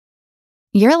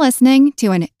You're listening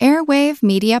to an Airwave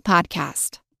Media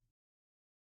Podcast.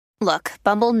 Look,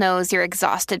 Bumble knows you're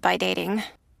exhausted by dating.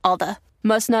 All the,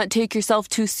 must not take yourself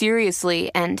too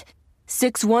seriously, and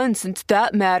 6'1" since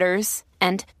that matters,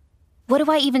 and what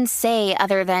do I even say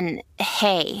other than,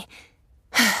 hey?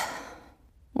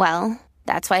 Well,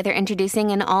 that's why they're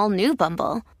introducing an all-new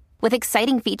Bumble, with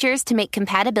exciting features to make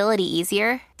compatibility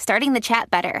easier, starting the chat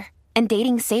better, and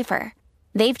dating safer.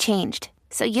 They've changed,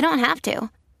 so you don't have to.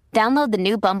 Download the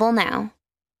new Bumble now.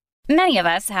 Many of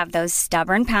us have those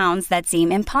stubborn pounds that seem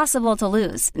impossible to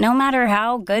lose, no matter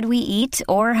how good we eat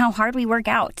or how hard we work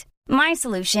out. My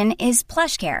solution is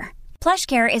PlushCare.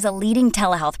 PlushCare is a leading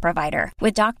telehealth provider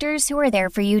with doctors who are there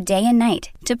for you day and night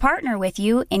to partner with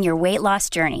you in your weight loss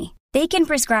journey. They can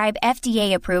prescribe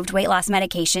FDA-approved weight loss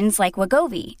medications like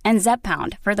Wegovy and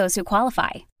Zepbound for those who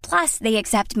qualify. Plus, they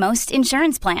accept most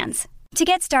insurance plans. To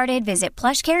get started, visit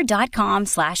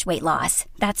plushcare.com/weightloss.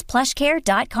 That's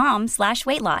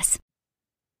plushcare.com/weightloss.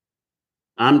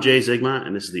 I'm Jay Zigmont,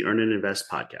 and this is the Earn and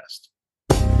Invest podcast.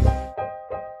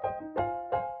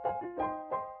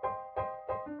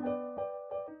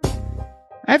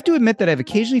 I have to admit that I've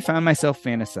occasionally found myself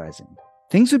fantasizing.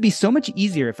 Things would be so much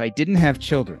easier if I didn't have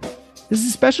children. This is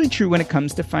especially true when it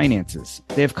comes to finances.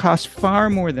 They have cost far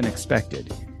more than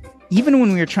expected, even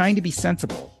when we are trying to be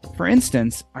sensible. For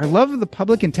instance, our love of the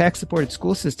public and tax-supported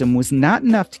school system was not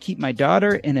enough to keep my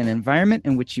daughter in an environment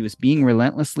in which she was being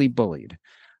relentlessly bullied.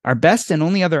 Our best and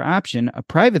only other option, a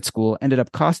private school, ended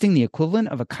up costing the equivalent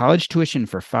of a college tuition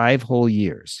for 5 whole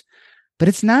years. But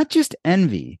it's not just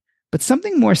envy, but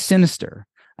something more sinister.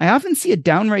 I often see a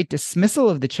downright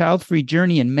dismissal of the child-free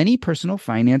journey in many personal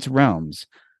finance realms.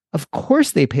 Of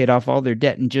course they paid off all their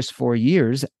debt in just 4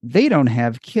 years. They don't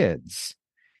have kids.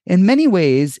 In many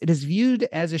ways, it is viewed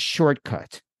as a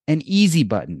shortcut, an easy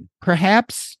button,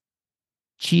 perhaps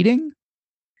cheating.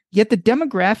 Yet the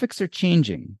demographics are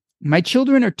changing. My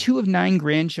children are 2 of 9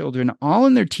 grandchildren, all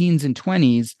in their teens and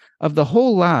 20s. Of the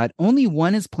whole lot, only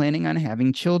one is planning on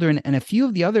having children, and a few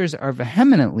of the others are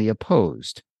vehemently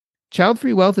opposed.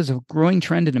 Child-free wealth is a growing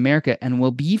trend in America and will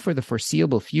be for the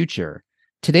foreseeable future.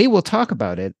 Today, we'll talk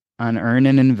about it on Earn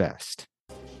and Invest.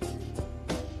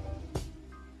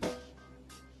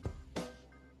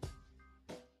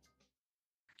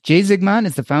 Jay Zigmont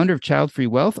is the founder of Childfree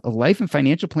Wealth, a life and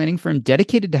financial planning firm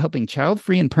dedicated to helping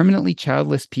child-free and permanently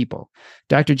childless people.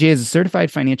 Dr. Jay is a certified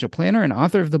financial planner and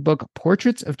author of the book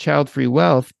Portraits of Child-Free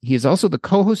Wealth. He is also the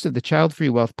co-host of the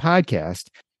Childfree Wealth podcast.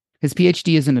 His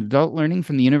PhD is in adult learning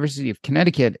from the University of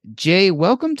Connecticut. Jay,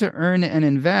 welcome to Earn and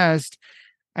Invest.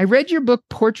 I read your book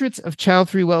Portraits of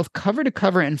Child-Free Wealth cover to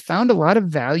cover and found a lot of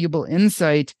valuable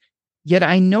insight. Yet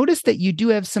I noticed that you do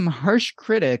have some harsh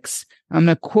critics. I'm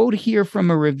going to quote here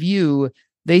from a review.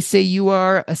 They say you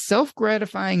are a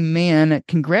self-gratifying man,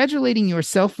 congratulating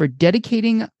yourself for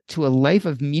dedicating to a life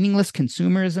of meaningless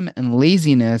consumerism and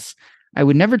laziness. I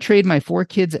would never trade my 4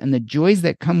 kids and the joys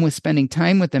that come with spending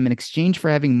time with them in exchange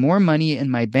for having more money in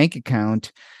my bank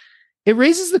account. It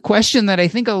raises the question that I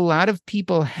think a lot of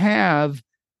people have.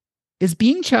 Is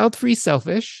being child-free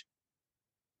selfish?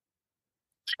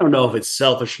 I don't know if it's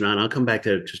selfish or not. I'll come back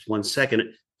to it just one second.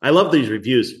 I love these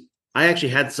reviews. I actually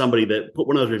had somebody that put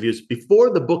one of those reviews before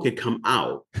the book had come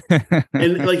out,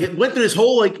 and like it went through this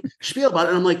whole like spiel about it.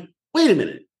 And I'm like, wait a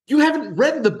minute, you haven't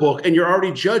read the book and you're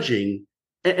already judging.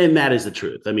 And that is the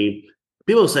truth. I mean,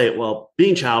 people say, well,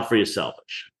 being child-free is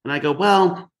selfish. And I go,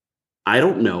 well, I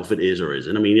don't know if it is or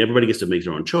isn't. I mean, everybody gets to make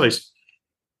their own choice.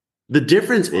 The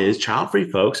difference is child-free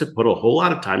folks have put a whole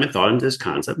lot of time and thought into this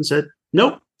concept and said,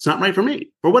 nope, it's not right for me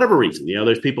for whatever reason.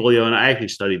 There's people, and I actually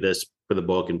studied this for the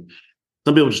book, and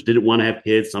some people just didn't want to have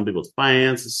kids. Some people it's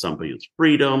finances, some people it's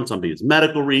freedom, some people it's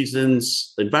medical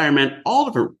reasons, environment, all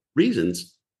different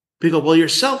reasons. People go, well, you're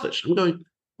selfish. I'm going,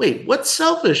 wait, what's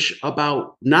selfish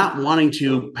about not wanting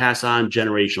to pass on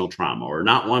generational trauma or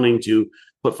not wanting to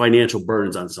put financial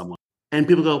burdens on someone? And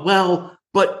people go, well,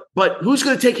 but who's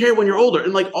going to take care when you're older?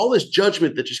 And like all this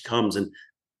judgment that just comes. And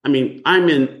I mean,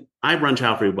 I run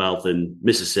Childfree Wealth in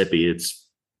Mississippi. It's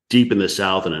deep in the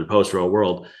South and in a post-war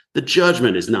world. The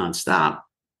judgment is nonstop.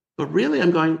 But really,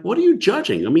 I'm going, what are you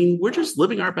judging? I mean, we're just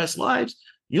living our best lives.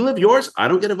 You live yours. I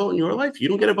don't get a vote in your life. You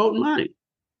don't get a vote in mine.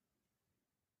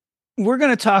 We're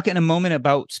going to talk in a moment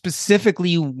about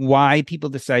specifically why people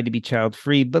decide to be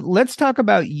child-free, but let's talk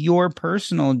about your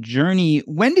personal journey.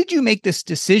 When did you make this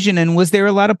decision, and was there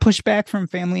a lot of pushback from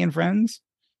family and friends?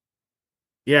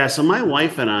 Yeah, so my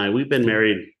wife and I, we've been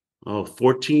married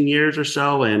 14 years or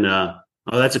so, and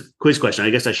that's a quiz question.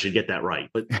 I guess I should get that right,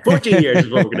 but 14 years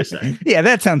is what we're going to say. Yeah,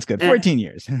 that sounds good. 14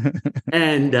 years.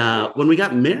 And when we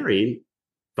got married,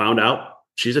 found out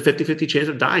she's a 50-50 chance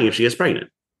of dying if she gets pregnant.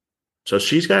 So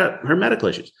she's got her medical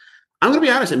issues. I'm going to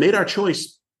be honest, it made our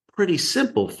choice pretty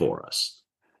simple for us.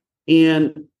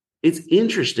 And it's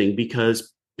interesting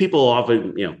because people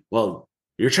often, well,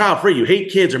 you're child free, you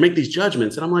hate kids or make these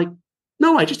judgments. And I'm like,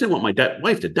 no, I just didn't want my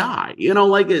wife to die.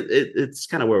 It's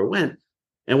kind of where it went.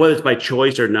 And whether it's by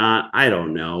choice or not, I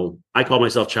don't know. I call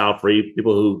myself child free.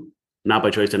 People who not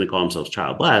by choice tend to call themselves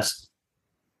childless.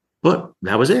 But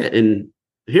that was it. And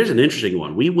here's an interesting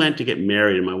one. We went to get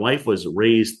married, and my wife was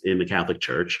raised in the Catholic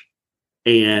Church,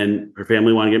 and her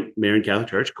family wanted to get married in Catholic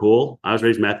Church. Cool. I was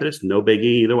raised Methodist. No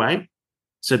biggie either way.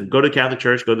 Said, go to Catholic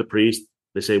Church, go to the priest.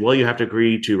 They say, well, you have to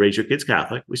agree to raise your kids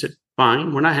Catholic. We said,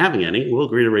 fine, we're not having any. We'll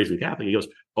agree to raise them Catholic. He goes,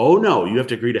 oh, no, you have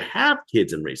to agree to have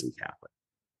kids and raise them Catholic.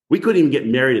 We couldn't even get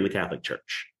married in the Catholic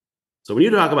Church. So when you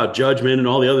talk about judgment and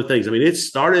all the other things, I mean, it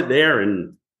started there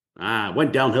and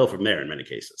went downhill from there in many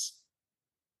cases.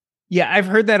 Yeah, I've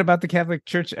heard that about the Catholic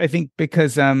Church, I think,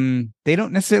 because they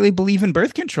don't necessarily believe in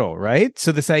birth control, right?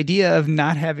 So this idea of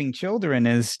not having children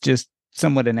is just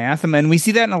somewhat anathema. And we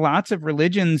see that in lots of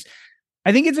religions.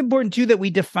 I think it's important, too, that we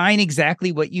define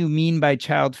exactly what you mean by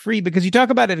child-free, because you talk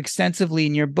about it extensively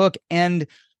in your book, and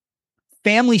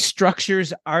family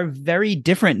structures are very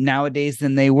different nowadays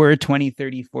than they were 20,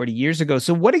 30, 40 years ago.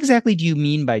 So what exactly do you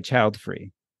mean by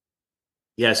child-free?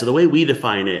 Yeah, so the way we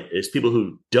define it is people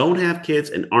who don't have kids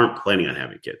and aren't planning on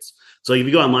having kids. So if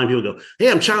you go online, people go,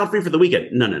 hey, I'm child-free for the weekend.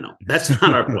 No. That's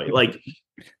not our point. Like,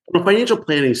 from a financial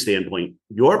planning standpoint,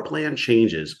 your plan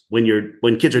changes when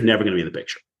kids are never going to be in the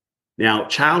picture. Now,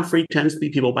 child-free tends to be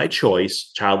people by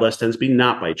choice. Childless tends to be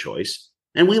not by choice.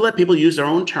 And we let people use their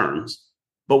own terms.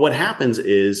 But what happens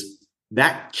is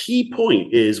that key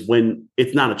point is when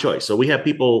it's not a choice. So we have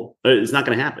people, it's not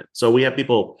going to happen. So we have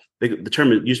people, the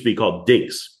term used to be called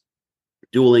dinks,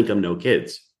 dual income, no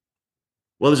kids.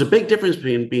 Well, there's a big difference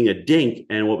between being a dink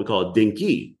and what we call a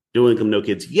dinky, dual income, no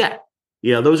kids yet.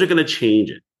 Yeah, those are going to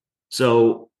change it.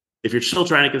 So if you're still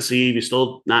trying to conceive, you're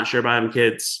still not sure about having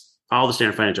kids, follow the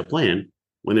standard financial plan.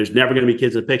 When there's never going to be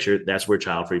kids in the picture, that's where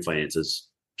child-free finances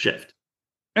shift.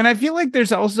 And I feel like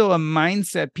there's also a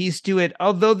mindset piece to it,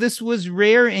 although this was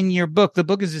rare in your book. The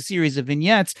book is a series of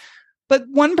vignettes, but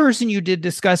one person you did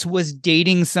discuss was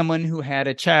dating someone who had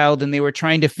a child, and they were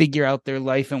trying to figure out their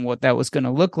life and what that was going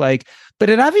to look like. But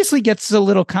it obviously gets a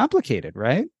little complicated,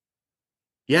 right?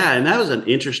 Yeah, and that was an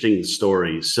interesting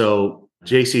story. So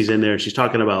JC's in there, she's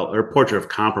talking about her portrait of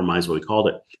compromise, what we called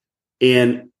it.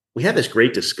 And we had this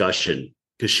great discussion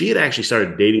because she had actually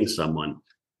started dating someone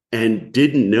and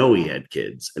didn't know he had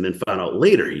kids, and then found out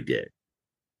later he did.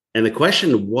 And the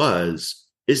question was,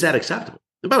 is that acceptable?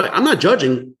 And by the way, I'm not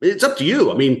judging. It's up to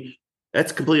you. I mean,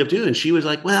 that's completely up to you. And she was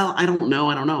like, well, I don't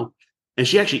know. And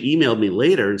she actually emailed me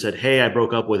later and said, hey, I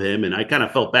broke up with him. And I kind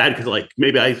of felt bad because like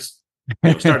maybe I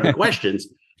started the questions.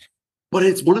 But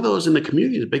it's one of those in the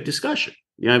community, is a big discussion.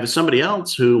 If it's somebody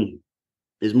else who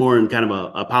is more in kind of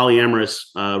a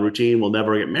polyamorous routine, will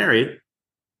never get married,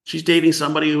 she's dating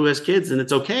somebody who has kids, and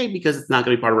it's okay because it's not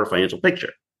going to be part of her financial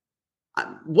picture.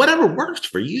 Whatever works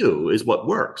for you is what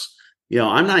works.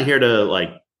 I'm not here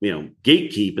to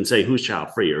gatekeep and say who's child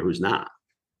free or who's not.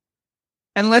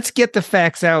 And let's get the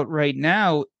facts out right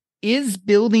now. Is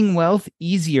building wealth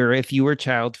easier if you were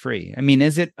child free? I mean,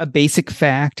 is it a basic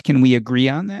fact? Can we agree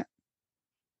on that?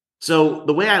 So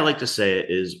the way I like to say it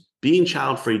is being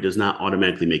child free does not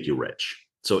automatically make you rich.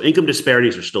 So income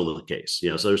disparities are still the case.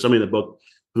 So there's somebody in the book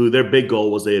who their big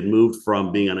goal was they had moved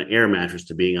from being on an air mattress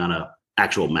to being on an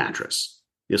actual mattress.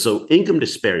 So income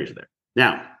disparities are there.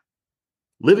 Now,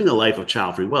 living a life of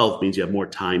child-free wealth means you have more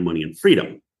time, money, and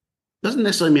freedom. Doesn't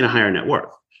necessarily mean a higher net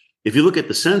worth. If you look at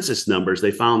the census numbers,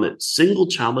 they found that single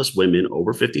childless women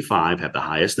over 55 have the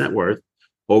highest net worth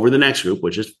over the next group,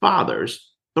 which is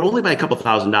fathers, but only by a couple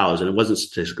 $1,000s, and it wasn't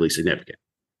statistically significant.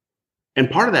 And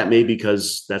part of that may be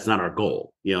because that's not our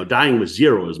goal. Dying with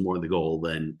zero is more the goal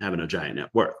than having a giant net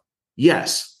worth.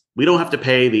 Yes, we don't have to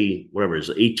pay the, whatever it is,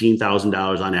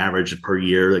 $18,000 on average per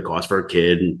year that costs for a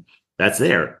kid, and that's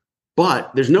there.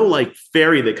 But there's no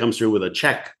fairy that comes through with a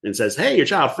check and says, hey, you're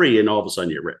child free, and all of a sudden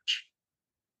you're rich.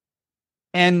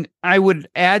 And I would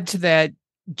add to that,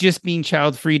 just being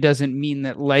child free doesn't mean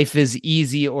that life is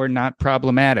easy or not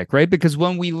problematic, right? Because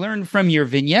when we learn from your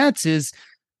vignettes is,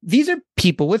 these are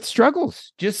people with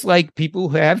struggles, just like people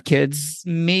who have kids.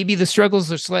 Maybe the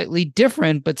struggles are slightly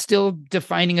different, but still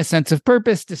defining a sense of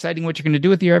purpose, deciding what you're going to do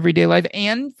with your everyday life,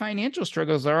 and financial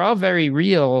struggles are all very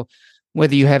real,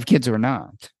 whether you have kids or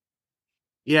not.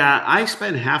 Yeah, I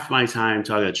spend half my time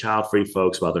talking to child-free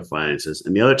folks about their finances,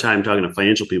 and the other time talking to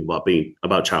financial people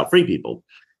about child-free people.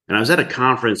 And I was at a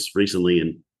conference recently,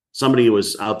 and somebody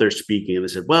was out there speaking, and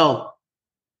they said, well,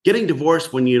 getting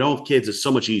divorced when you don't have kids is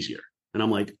so much easier. And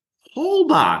I'm like,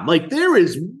 hold on. Like, there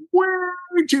is way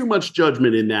too much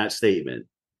judgment in that statement.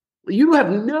 You have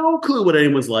no clue what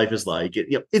anyone's life is like.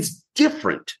 It's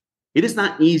different. It is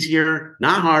not easier,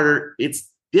 not harder. It's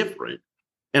different.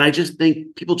 And I just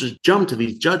think people just jump to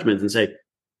these judgments and say,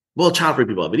 well, child-free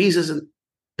people have it easy. And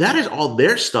that is all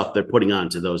their stuff they're putting on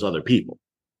to those other people.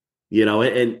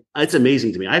 And it's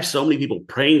amazing to me. I have so many people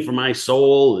praying for my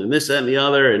soul and this, that, and the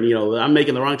other. And, I'm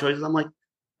making the wrong choices. I'm like,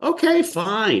 okay,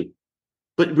 fine.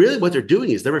 But really what they're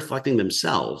doing is they're reflecting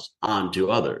themselves onto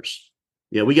others.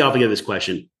 We get often get this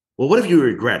question, well, what if you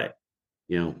regret it?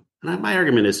 And my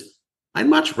argument is I'd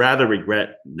much rather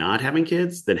regret not having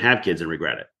kids than have kids and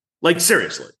regret it. Like,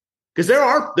 seriously, because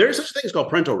there's such things called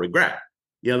parental regret.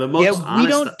 The most honest we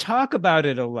don't talk about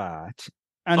it a lot.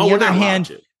 On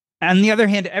the other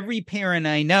hand, every parent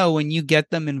I know, when you get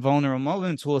them in vulnerable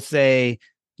moments, will say,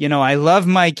 I love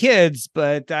my kids,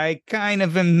 but I kind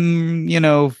of am,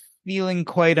 feeling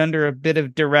quite under a bit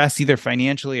of duress, either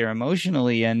financially or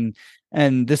emotionally. And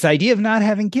this idea of not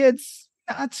having kids,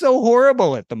 not so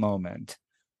horrible at the moment.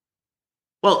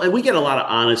 Well, and we get a lot of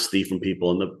honesty from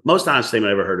people. And the most honest statement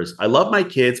I ever heard is, I love my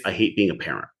kids. I hate being a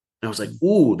parent. And I was like,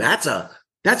 ooh, that's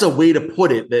a way to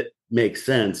put it that makes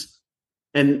sense.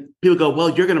 And people go, well,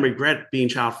 you're going to regret being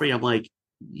child-free. I'm like,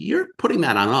 you're putting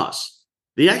that on us.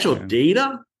 The actual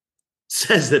data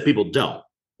says that people don't.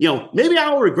 Maybe I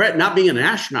will regret not being an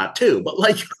astronaut too, but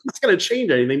like, it's going to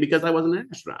change anything because I wasn't an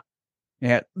astronaut.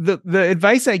 Yeah. The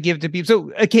advice I give to people.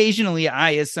 So occasionally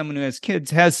I, as someone who has kids,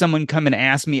 has someone come and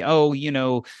ask me,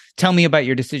 tell me about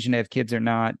your decision to have kids or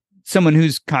not. Someone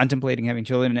who's contemplating having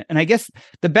children. And I guess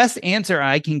the best answer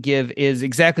I can give is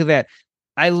exactly that.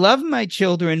 I love my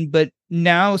children, but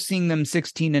now seeing them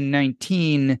 16 and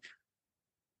 19,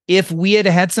 if we had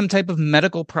had some type of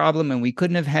medical problem and we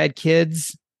couldn't have had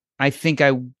kids, I think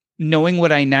knowing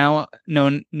what I know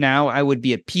now, I would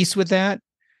be at peace with that.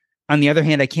 On the other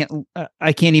hand,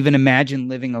 I can't even imagine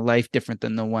living a life different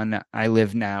than the one I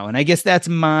live now. And I guess that's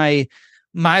my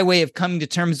way of coming to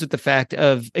terms with the fact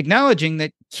of acknowledging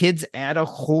that kids add a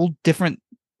whole different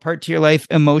part to your life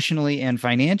emotionally and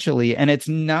financially, and it's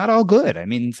not all good. I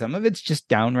mean, some of it's just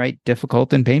downright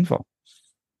difficult and painful.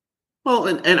 Well,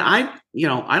 and I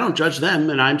don't judge them,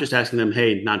 and I'm just asking them,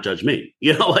 hey, not judge me.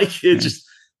 It's just,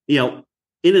 in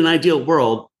an ideal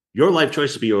world, your life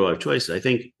choices be your life choices. I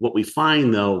think what we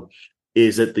find though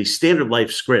is that the standard life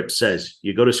script says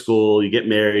you go to school, you get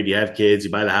married, you have kids,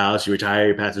 you buy the house, you retire,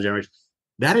 you pass the generation.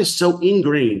 That is so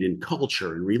ingrained in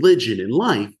culture and religion and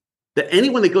life that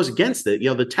anyone that goes against it,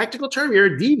 the technical term, you're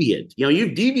a deviant.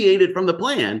 You've deviated from the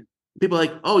plan. People are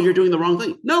like, oh, you're doing the wrong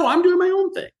thing. No, I'm doing my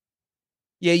own thing.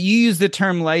 Yeah, you use the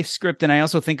term life script, and I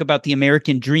also think about the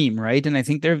American dream, right? And I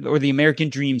think or the American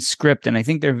dream script, and I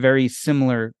think they're very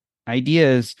similar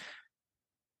ideas.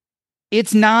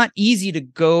 It's not easy to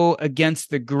go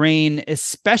against the grain,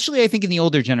 especially I think in the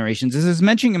older generations. As I was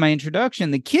mentioning in my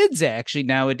introduction, the kids actually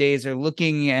nowadays are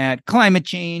looking at climate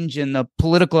change and the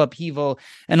political upheaval.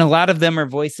 And a lot of them are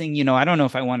voicing, I don't know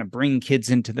if I want to bring kids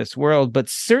into this world, but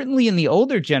certainly in the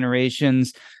older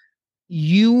generations,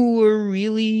 you were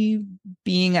really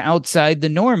being outside the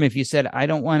norm if you said, I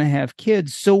don't want to have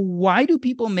kids. So why do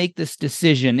people make this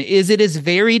decision? Is it as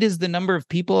varied as the number of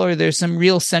people, or there's some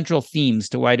real central themes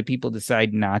to why do people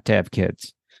decide not to have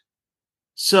kids?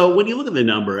 So when you look at the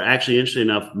number, actually, interesting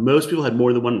enough, most people had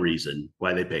more than one reason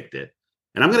why they picked it.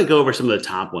 And I'm going to go over some of the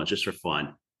top ones just for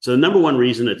fun. So the number one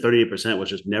reason at 38% was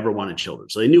just never wanted children.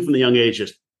 So they knew from the young age,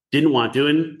 just didn't want to.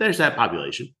 And there's that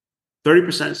population.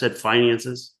 30% said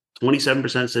finances.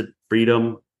 27% said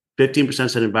freedom, 15%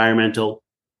 said environmental,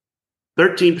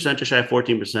 13%, just shy of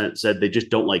 14%, said they just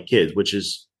don't like kids, which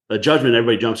is a judgment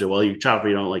everybody jumps at. Well, you're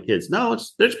child-free, you don't like kids. No,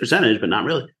 there's percentage, but not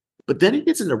really. But then it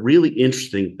gets into really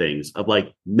interesting things of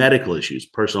like medical issues,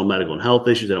 personal medical and health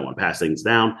issues. They don't want to pass things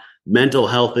down. Mental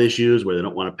health issues where they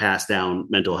don't want to pass down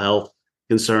mental health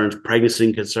concerns,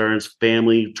 pregnancy concerns,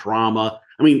 family trauma.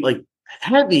 I mean, like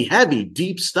heavy,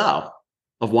 deep stuff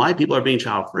of why people are being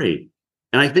child-free.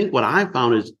 And I think what I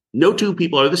found is no two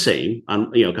people are the same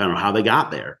on, kind of how they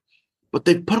got there, but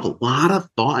they put a lot of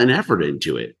thought and effort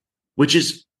into it, which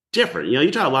is different. You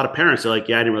talk to a lot of parents, they're like,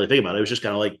 yeah, I didn't really think about it. It was just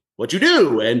kind of like what you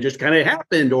do and just kind of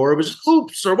happened, or it was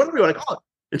oops, or whatever you want to call it.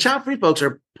 And child-free folks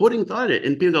are putting thought in it,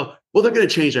 and people go, well, they're going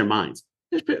to change their minds.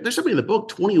 There's somebody in the book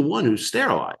 21 who's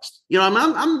sterilized. They're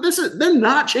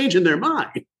not changing their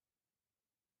mind.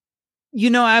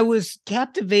 I was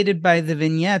captivated by the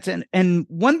vignettes, and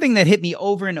one thing that hit me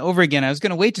over and over again, I was going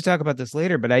to wait to talk about this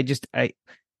later, but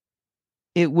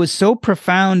it was so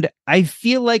profound. I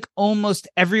feel like almost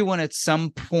everyone at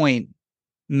some point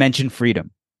mentioned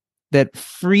freedom. that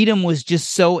freedom was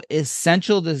just so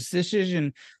essential to this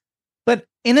decision. But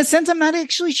in a sense, I'm not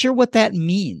actually sure what that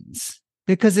means,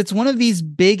 because it's one of these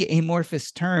big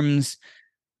amorphous terms.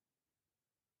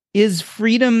 Is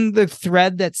freedom the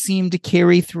thread that seemed to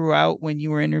carry throughout when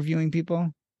you were interviewing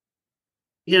people?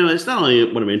 It's not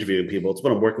only when I'm interviewing people, it's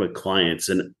when I'm working with clients.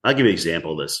 And I'll give you an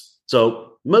example of this.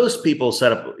 So most people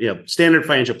set up, standard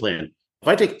financial plan. If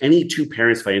I take any two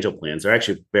parents' financial plans, they're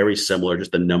actually very similar.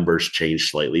 Just the numbers change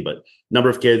slightly, but number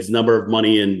of kids, number of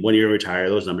money, and when you retire,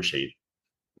 those numbers change.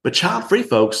 But child-free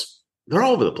folks, they're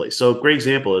all over the place. So a great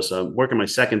example is I'm working my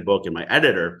second book, and my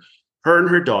editor, her and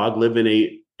her dog live in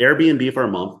a Airbnb for a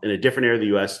month in a different area of the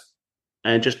U.S.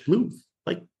 and just move.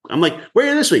 I'm like, where are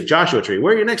you this week? Joshua Tree.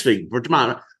 Where are you next week?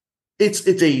 Vermont. It's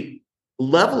a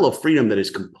level of freedom that is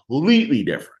completely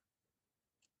different.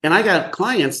 And I got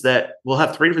clients that will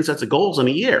have 3 different sets of goals in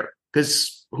a year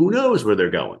because who knows where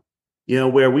they're going.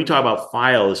 Where we talk about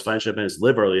financial independence,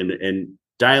 live early, and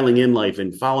dialing in life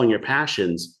and following your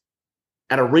passions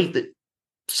at a rate that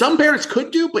some parents could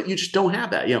do, but you just don't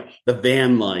have that. The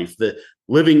van life, the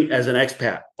living as an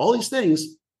expat, all these things,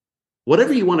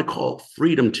 whatever you want to call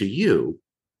freedom to you,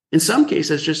 in some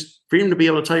cases, just freedom to be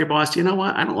able to tell your boss, you know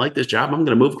what, I don't like this job. I'm going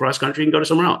to move across country and go to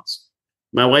somewhere else.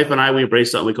 My wife and I, we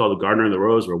embraced something we call the gardener and the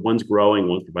rose, where one's growing,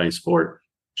 one's providing support.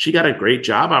 She got a great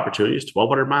job opportunity. It's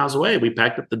 1,200 miles away. We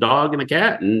packed up the dog and the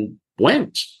cat and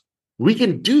went. We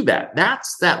can do that.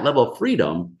 That's that level of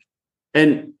freedom.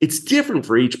 And it's different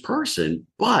for each person,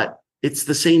 but it's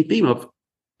the same theme of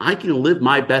I can live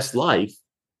my best life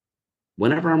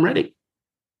whenever I'm ready.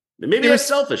 Maybe that's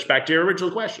selfish, back to your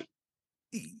original question.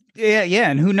 Yeah.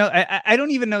 And who knows? I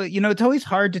don't even know. It's always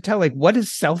hard to tell, what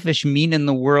does selfish mean in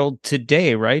the world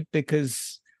today, right?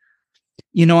 Because,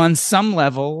 on some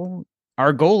level,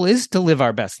 our goal is to live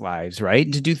our best lives, right?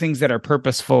 And to do things that are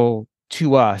purposeful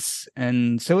to us.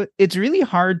 And so it's really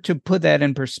hard to put that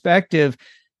in perspective.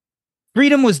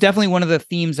 Freedom was definitely one of the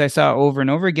themes I saw over and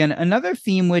over again. Another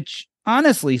theme which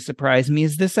honestly surprised me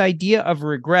is this idea of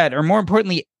regret, or more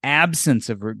importantly, absence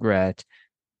of regret.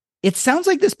 It sounds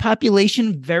like this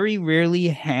population very rarely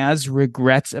has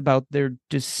regrets about their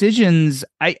decisions.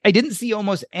 I didn't see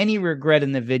almost any regret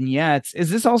in the vignettes. Is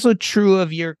this also true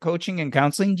of your coaching and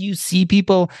counseling? Do you see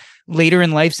people later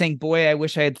in life saying, boy, I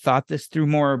wish I had thought this through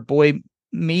more, or boy,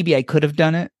 maybe I could have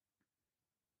done it?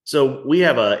 So we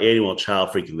have an annual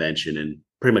Childfree convention, and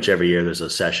pretty much every year there's a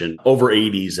session over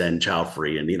 80s and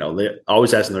Childfree. And, they're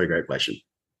always asking the regret question.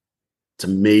 It's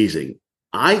amazing.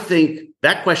 I think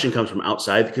that question comes from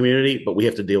outside the community, but we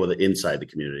have to deal with it inside the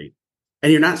community.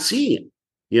 And you're not seeing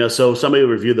it. So somebody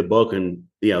reviewed the book, and,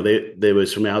 they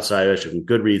was from outside, actually from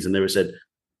Goodreads, and they said,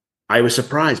 I was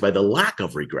surprised by the lack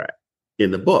of regret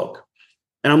in the book.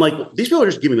 And I'm like, these people are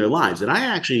just giving their lives. And I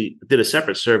actually did a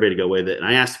separate survey to go with it. And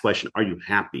I asked the question, are you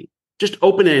happy? Just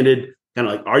open-ended, kind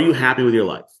of like, are you happy with your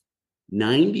life?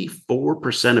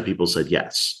 94% of people said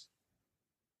yes.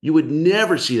 You would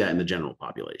never see that in the general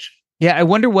population. Yeah, I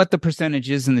wonder what the percentage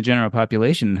is in the general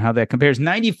population and how that compares.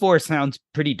 94 sounds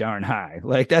pretty darn high.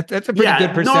 That's a pretty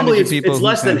good percentage normally of people. It's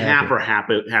less than half are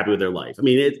happy with their life. I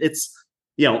mean, it's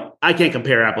I can't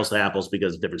compare apples to apples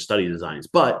because of different study designs,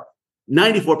 but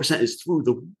 94% is through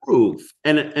the roof.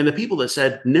 And the people that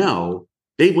said no,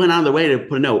 they went on their way to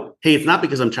put a note. Hey, it's not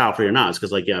because I'm child-free or not. It's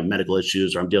because I have medical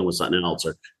issues, or I'm dealing with something else,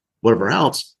 or whatever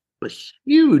else. But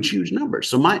huge numbers.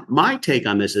 So my take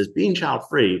on this is being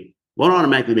child-free won't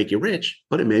automatically make you rich,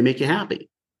 but it may make you happy.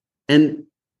 And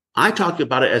I talk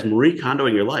about it as Marie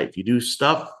Kondoing your life. You do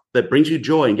stuff that brings you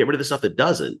joy and get rid of the stuff that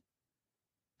doesn't.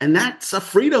 And that's a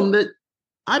freedom that,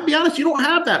 I'd be honest, you don't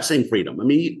have that same freedom. I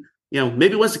mean,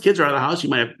 maybe once the kids are out of the house, you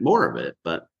might have more of it,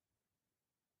 but.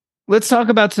 Let's talk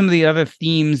about some of the other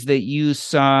themes that you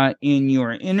saw in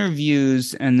your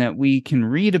interviews and that we can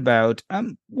read about.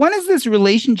 One is this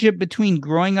relationship between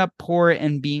growing up poor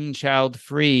and being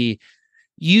child-free.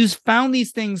 You found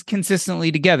these things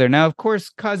consistently together. Now, of course,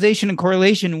 causation and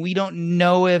correlation, we don't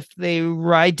know if they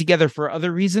ride together for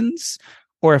other reasons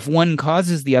or if one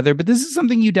causes the other, but this is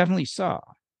something you definitely saw.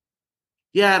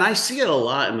 Yeah, and I see it a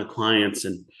lot in the clients.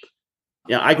 And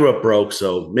I grew up broke,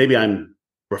 so maybe I'm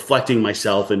reflecting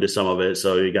myself into some of it.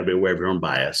 So you got to be aware of your own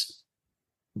bias.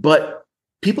 But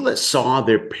people that saw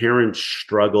their parents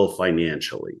struggle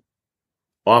financially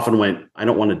often went, I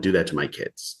don't want to do that to my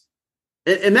kids.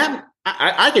 And that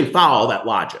I can follow that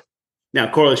logic.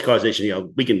 Now, correlation,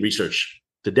 causation, we can research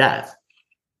to death.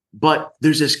 But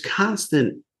there's this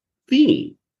constant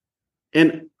theme.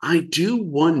 And I do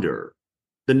wonder,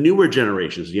 the newer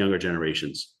generations, the younger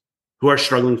generations who are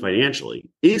struggling financially,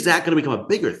 is that going to become a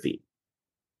bigger theme?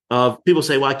 Of people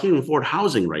say, well, I can't even afford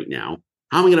housing right now.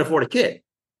 How am I going to afford a kid?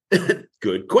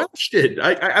 Good question.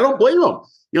 I don't blame them.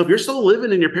 If you're still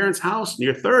living in your parents' house and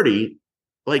you're 30,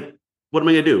 like, what am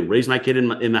I going to do? Raise my kid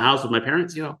in the house with my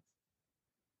parents?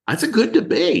 That's a good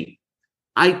debate.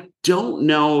 I don't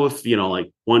know if,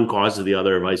 like one causes the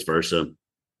other or vice versa,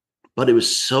 but it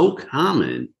was so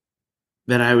common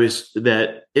that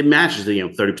it matches that,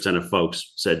 30% of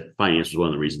folks said finance was one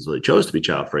of the reasons they chose to be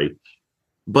child free.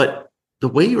 But the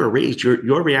way you were raised,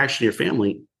 your reaction to your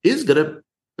family is going to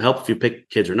help if you pick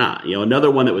kids or not. Another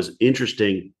one that was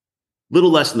interesting, little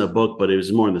less in the book, but it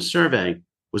was more in the survey,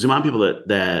 was the amount of people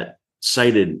that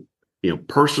cited,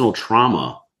 personal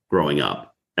trauma growing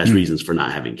up as reasons for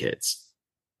not having kids.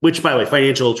 Which, by the way,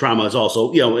 financial trauma is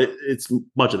also, it's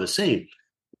much of the same.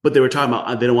 But they were talking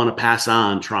about they don't want to pass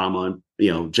on trauma and,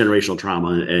 generational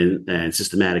trauma and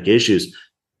systematic issues.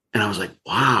 And I was like,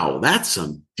 wow, that's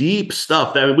some deep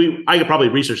stuff. I could probably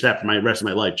research that for my rest of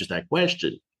my life, just that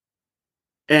question.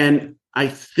 And I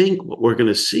think what we're going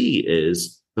to see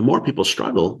is the more people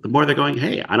struggle, the more they're going,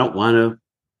 hey, I don't want to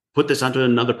put this onto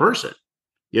another person.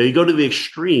 You go to the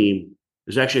extreme.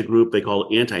 There's actually a group they call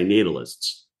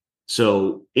anti-natalists.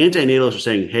 So anti-natalists are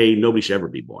saying, hey, nobody should ever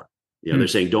be born. They're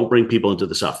saying, don't bring people into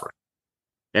the suffering.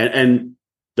 And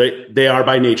they are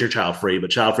by nature child-free, but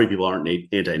child-free people aren't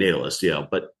anti-natalists,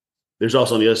 but there's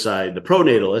also on the other side, the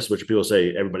pro-natalists, which people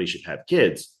say everybody should have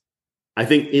kids. I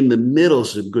think in the middle,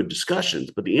 some good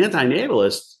discussions, but the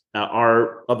anti-natalists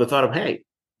are of the thought of, hey,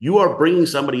 you are bringing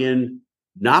somebody in,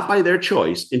 not by their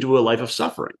choice, into a life of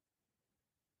suffering.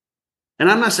 And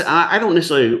I'm not saying, I don't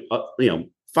necessarily,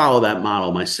 follow that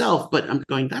model myself, but I'm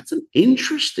going, that's an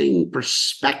interesting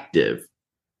perspective,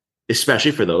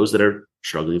 especially for those that are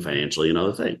struggling financially and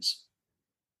other things.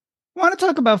 I want to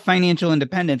talk about financial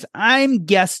independence. I'm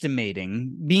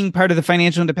guesstimating, being part of the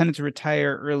financial independence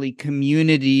retire early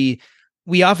community,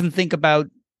 we often think about,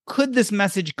 could this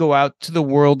message go out to the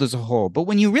world as a whole? But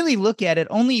when you really look at it,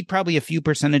 only probably a few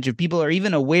percentage of people are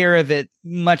even aware of it,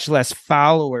 much less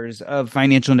followers of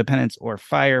financial independence or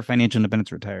FIRE, financial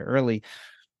independence retire early.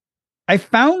 I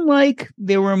found like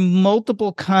there were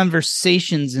multiple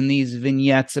conversations in these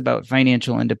vignettes about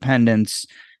financial independence.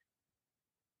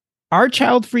 Are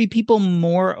child-free people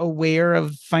more aware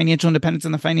of financial independence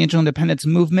and the financial independence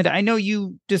movement? I know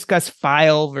you discuss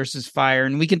FILE versus FIRE,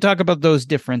 and we can talk about those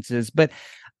differences, but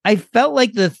I felt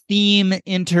like the theme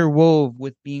interwove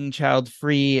with being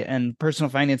child-free and personal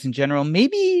finance in general,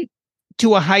 maybe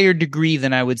to a higher degree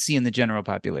than I would see in the general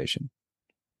population.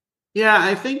 Yeah,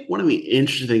 I think one of the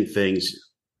interesting things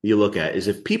you look at is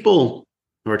if people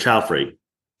who are child-free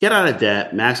get out of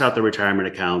debt, max out their retirement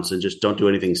accounts, and just don't do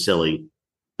anything silly,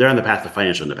 they're on the path to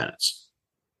financial independence.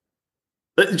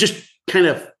 But just kind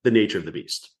of the nature of the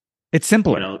beast. It's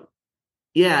simpler.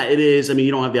 Yeah, it is. I mean,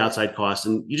 you don't have the outside costs,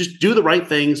 and you just do the right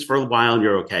things for a while, and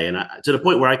you're okay. And to the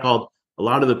point where I called a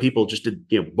lot of the people just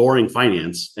did, boring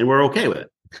finance, and we're okay with it.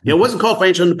 It wasn't called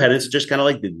financial independence; it just kind of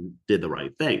like did the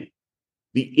right thing.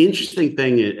 The interesting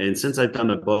thing, and since I've done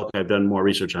the book, I've done more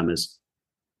research on this.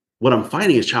 What I'm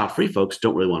finding is child-free folks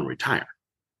don't really want to retire.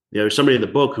 There's somebody in the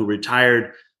book who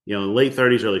retired, late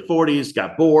 30s, early 40s,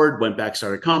 got bored, went back,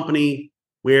 started a company.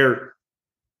 Where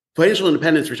financial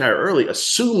independence, retire early,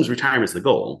 assumes retirement is the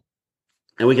goal.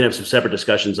 And we can have some separate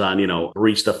discussions on,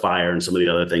 barista FIRE and some of the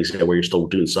other things where you're still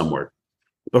doing some work.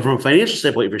 But from a financial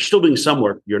standpoint, if you're still doing some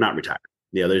work, you're not retired.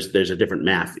 There's a different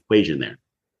math equation there.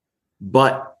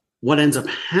 But what ends up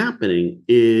happening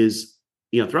is,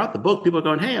 throughout the book, people are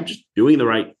going, hey, I'm just doing the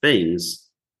right things.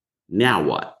 Now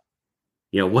what?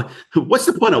 What's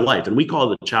the point of life? And we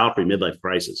call it the child-free midlife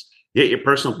crisis. You get your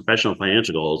personal, professional,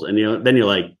 financial goals, and then you're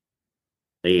like,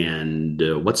 and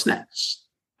what's next?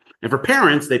 And for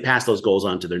parents, they pass those goals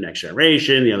on to their next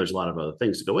generation. There's a lot of other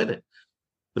things to go with it.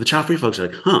 But the child-free folks are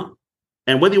like,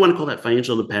 And whether you want to call that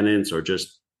financial independence or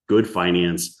just good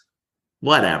finance,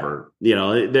 whatever,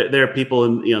 there are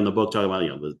people in the book talking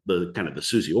about, the kind of the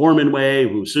Susie Orman way,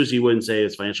 who Susie wouldn't say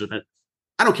is financial independence.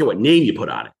 I don't care what name you put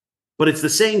on it, but it's the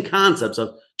same concepts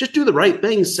of just do the right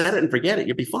thing, set it and forget it.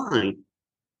 You'll be fine.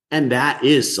 And that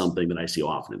is something that I see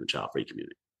often in the child-free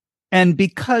community. And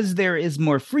because there is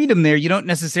more freedom there, you don't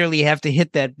necessarily have to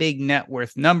hit that big net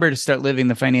worth number to start living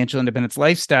the financial independence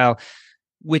lifestyle,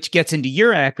 which gets into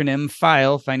your acronym,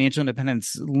 FILE, Financial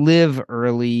Independence Live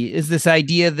Early, is this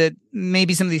idea that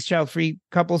maybe some of these child-free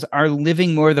couples are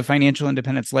living more of the financial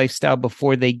independence lifestyle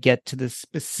before they get to the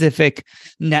specific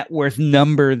net worth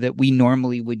number that we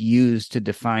normally would use to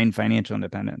define financial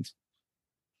independence.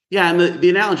 Yeah, and the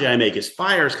analogy I make is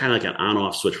FIRE is kind of like an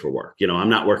on-off switch for work. I'm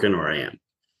not working or I am.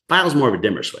 FILE is more of a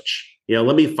dimmer switch.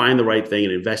 Let me find the right thing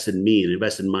and invest in me and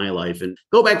invest in my life and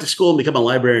go back to school and become a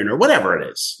librarian or whatever it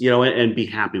is, and be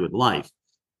happy with life.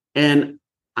 And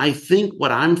I think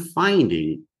what I'm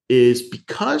finding is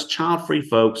because child-free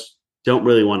folks don't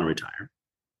really want to retire,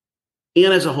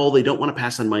 and as a whole, they don't want to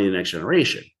pass on money to the next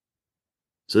generation.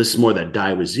 So this is more that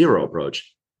die with zero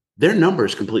approach. Their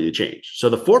numbers completely change. So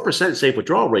the 4% safe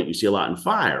withdrawal rate you see a lot in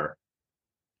FIRE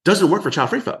doesn't work for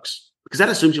child-free folks because that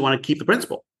assumes you want to keep the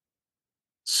principal.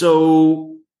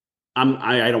 So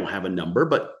I don't have a number,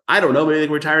 but I don't know, maybe they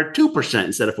can retire 2%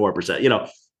 instead of 4%,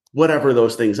 whatever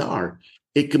those things are.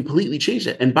 It completely changed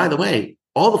it. And by the way,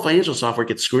 all the financial software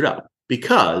gets screwed up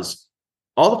because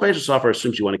all the financial software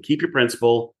assumes you want to keep your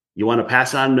principal, you want to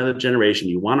pass it on to another generation,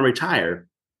 you want to retire.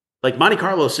 Like Monte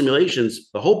Carlo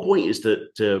simulations, the whole point is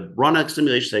to run a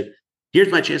simulation, say,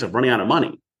 here's my chance of running out of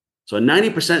money. So a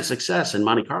 90% success in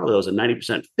Monte Carlo is a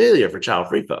 90% failure for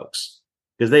child-free folks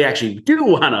because they actually do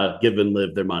want to give and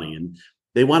live their money and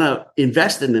they want to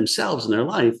invest in themselves in their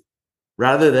life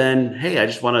rather than, hey, I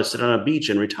just want to sit on a beach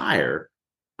and retire.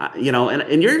 And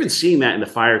you're even seeing that in the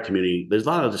FIRE community. There's a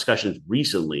lot of discussions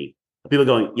recently of people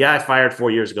going, yeah, I fired 4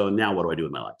 years ago. And now what do I do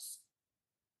with my life?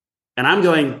 And I'm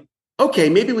going, okay,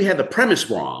 maybe we had the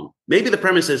premise wrong. Maybe the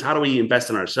premise is how do we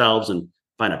invest in ourselves and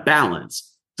find a balance?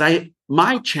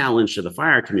 My challenge to the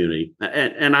FIRE community,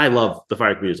 and I love the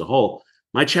FIRE community as a whole,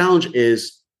 my challenge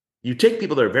is you take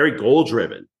people that are very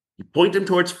goal-driven, you point them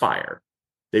towards FIRE,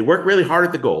 they work really hard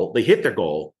at the goal, they hit their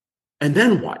goal, and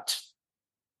then what?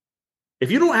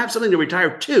 If you don't have something to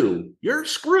retire to, you're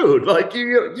screwed. Like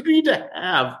you need to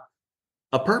have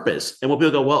a purpose. And when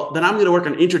people go, well, then I'm going to work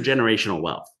on intergenerational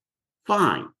wealth.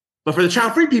 Fine. But for the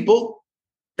child-free people,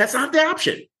 that's not the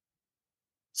option.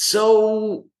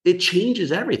 So it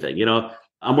changes everything.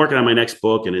 I'm working on my next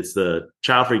book, and it's the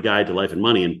Child-Free Guide to Life and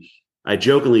Money. And I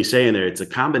jokingly say in there, it's a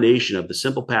combination of the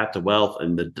Simple Path to Wealth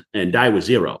and Die with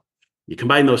Zero. You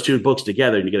combine those two books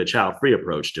together, and you get a child-free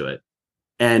approach to it.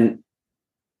 And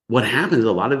what happens is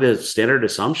a lot of the standard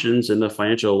assumptions in the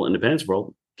financial independence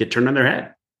world get turned on their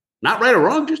head. Not right or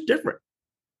wrong, just different.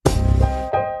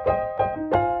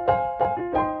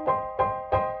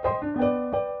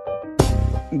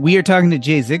 We are talking to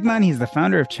Jay Zigmont. He's the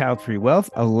founder of Childfree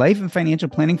Wealth, a life and financial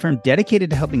planning firm dedicated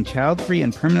to helping child-free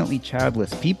and permanently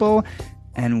childless people.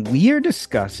 And we are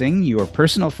discussing your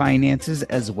personal finances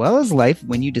as well as life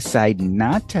when you decide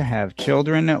not to have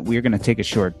children. We're going to take a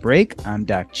short break. I'm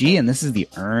Doc G, and this is the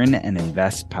Earn and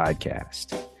Invest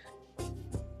podcast.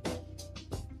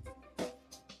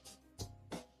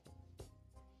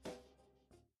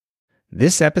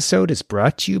 This episode is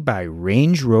brought to you by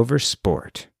Range Rover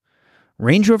Sport.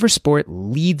 Range Rover Sport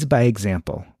leads by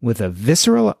example. With a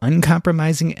visceral,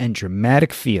 uncompromising, and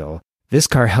dramatic feel, this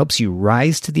car helps you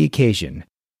rise to the occasion.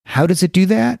 How does it do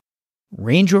that?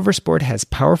 Range Rover Sport has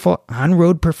powerful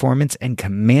on-road performance and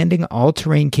commanding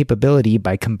all-terrain capability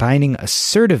by combining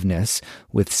assertiveness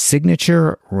with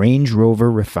signature Range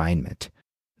Rover refinement.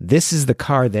 This is the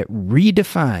car that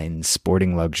redefines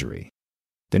sporting luxury.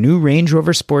 The new Range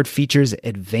Rover Sport features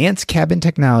advanced cabin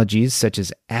technologies such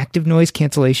as active noise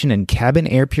cancellation and cabin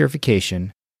air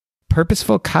purification,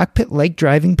 purposeful cockpit-like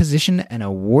driving position, and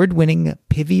award-winning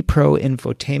Pivi Pro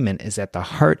infotainment is at the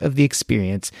heart of the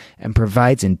experience and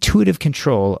provides intuitive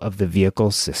control of the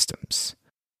vehicle systems.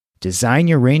 Design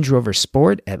your Range Rover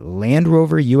Sport at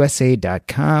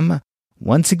LandRoverUSA.com.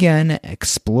 Once again,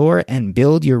 explore and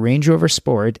build your Range Rover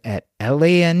Sport at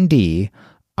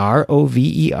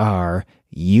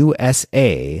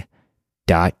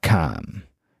LandRoverUSA.com.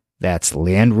 That's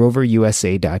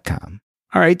LandRoverUSA.com.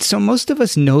 All right, so most of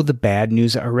us know the bad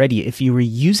news already. If you were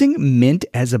using Mint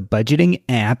as a budgeting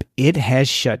app, it has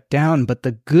shut down. But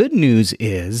the good news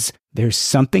is there's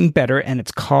something better, and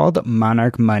it's called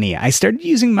Monarch Money. I started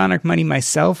using Monarch Money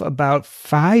myself about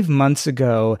 5 months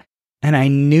ago, and I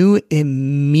knew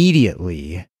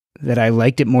immediately that I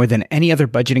liked it more than any other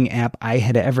budgeting app I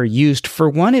had ever used. For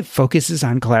one, it focuses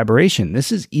on collaboration.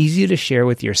 This is easy to share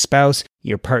with your spouse,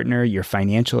 your partner, your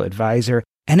financial advisor,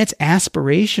 and it's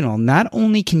aspirational. Not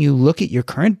only can you look at your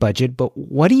current budget, but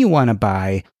what do you want to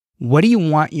buy? What do you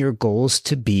want your goals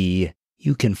to be?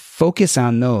 You can focus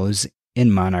on those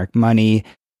in Monarch Money.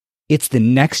 It's the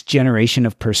next generation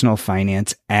of personal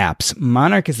finance apps.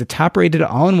 Monarch is the top-rated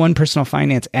all-in-one personal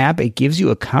finance app. It gives you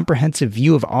a comprehensive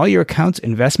view of all your accounts,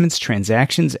 investments,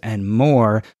 transactions, and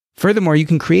more. Furthermore, you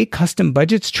can create custom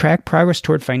budgets, track progress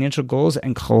toward financial goals,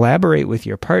 and collaborate with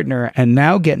your partner. And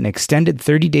now get an extended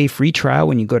 30-day free trial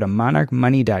when you go to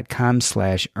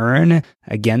monarchmoney.com/earn.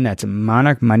 Again, that's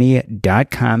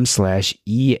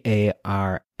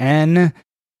monarchmoney.com/EARN.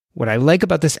 What I like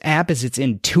about this app is it's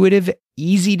intuitive,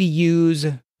 easy to use,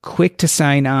 quick to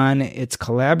sign on. It's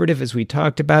collaborative, as we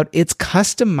talked about. It's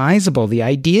customizable. The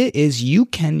idea is you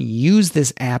can use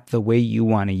this app the way you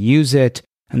want to use it.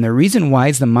 And the reason why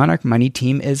is the Monarch Money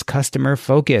team is customer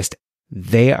focused.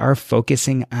 They are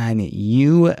focusing on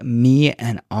you, me,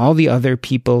 and all the other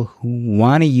people who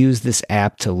want to use this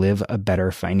app to live a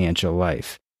better financial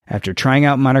life. After trying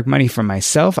out Monarch Money for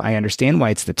myself, I understand why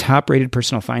it's the top-rated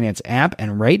personal finance app.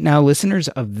 And right now, listeners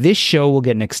of this show will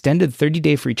get an extended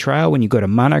 30-day free trial when you go to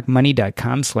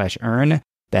monarchmoney.com/earn.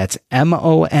 That's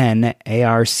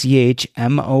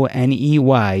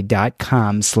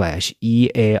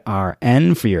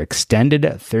monarchmoney.com/EARN for your extended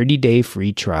 30-day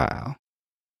free trial.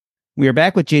 We are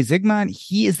back with Jay Zigmont.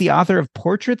 He is the author of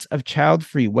Portraits of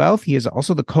Childfree Wealth. He is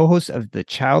also the co-host of the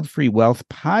Childfree Wealth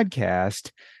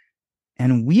podcast.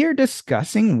 And we are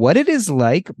discussing what it is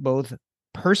like, both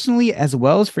personally as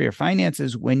well as for your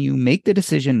finances, when you make the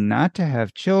decision not to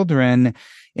have children.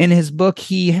 In his book,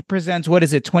 he presents,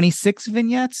 26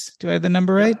 vignettes? Do I have the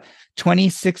number right?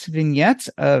 26 vignettes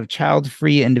of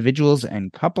child-free individuals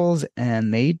and couples,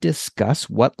 and they discuss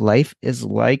what life is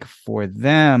like for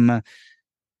them.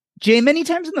 Jay, many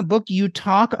times in the book, you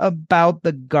talk about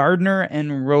the Gardner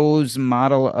and Rose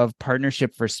model of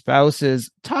partnership for spouses.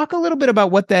 Talk a little bit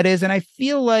about what that is. And I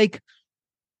feel like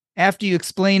after you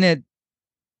explain it,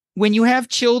 when you have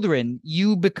children,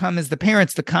 you become, as the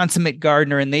parents, the consummate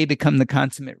gardener, and they become the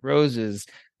consummate roses.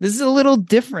 This is a little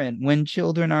different when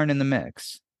children aren't in the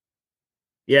mix.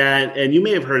 Yeah, and you may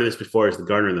have heard of this before as the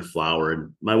gardener and the flower.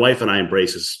 And my wife and I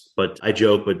embrace this, but I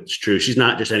joke, but it's true. She's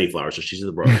not just any flower, so she's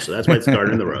the rose. So that's why it's the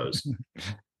gardener and the rose.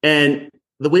 And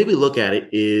the way we look at it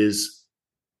is,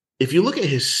 if you look at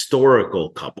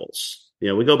historical couples,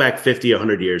 we go back 50,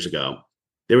 100 years ago,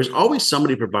 there was always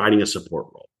somebody providing a support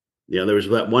role. There was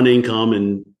that one income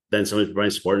and then somebody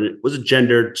providing support, and it was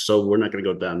gendered, so we're not going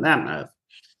to go down that path.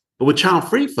 But with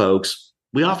child-free folks,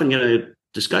 we often get a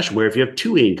discussion where if you have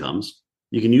two incomes,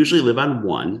 you can usually live on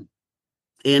one,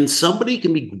 and somebody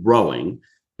can be growing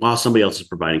while somebody else is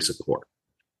providing support.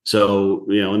 So,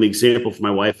 in the example for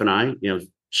my wife and I,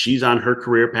 she's on her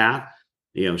career path.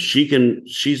 We're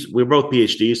both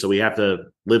PhDs, so we have to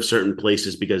live certain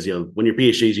places because, when you're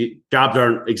PhDs, jobs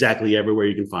aren't exactly everywhere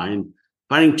you can find.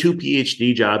 Finding two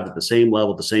PhD jobs at the same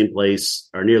level, at the same place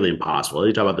are nearly impossible.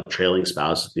 You talk about the trailing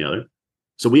spouse, the other.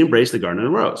 So we embrace the gardener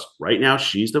and the rose. Right now,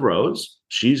 she's the rose.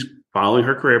 She's following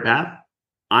her career path.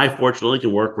 I fortunately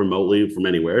can work remotely from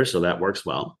anywhere, so that works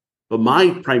well. But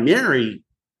my primary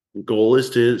goal is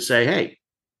to say, hey,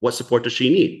 what support does she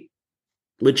need?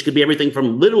 Which could be everything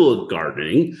from little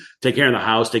gardening, take care of the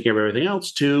house, take care of everything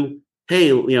else, to, hey,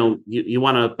 you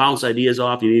want to bounce ideas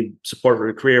off, you need support for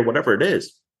a career, whatever it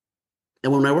is.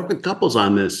 And when I work with couples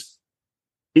on this,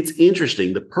 it's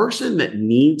interesting. The person that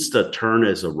needs to turn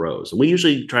as a rose, and we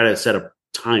usually try to set a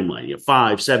timeline,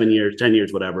 5, 7 years, 10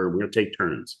 years, whatever, we're going to take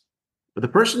turns. But the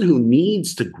person who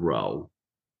needs to grow,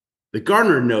 the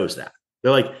gardener knows that.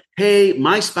 They're like, hey,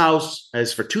 my spouse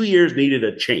has for 2 years needed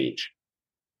a change.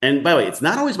 And by the way, it's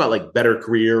not always about better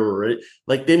career, or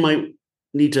they might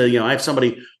need to, I have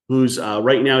somebody who's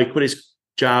right now, he quit his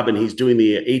job and he's doing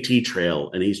the AT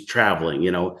trail and he's traveling,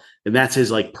 and that's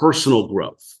his personal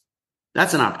growth.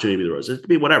 That's an opportunity to be the rose. It could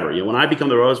be whatever. When I become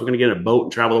the rose, we're going to get in a boat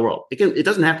and travel the world. It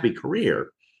doesn't have to be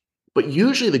career. But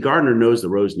usually the gardener knows the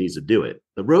rose needs to do it.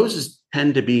 The roses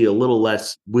tend to be a little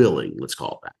less willing, let's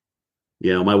call it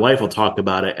that. My wife will talk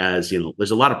about it as,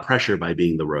 there's a lot of pressure by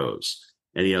being the rose.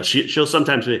 And, she'll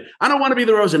sometimes say, I don't want to be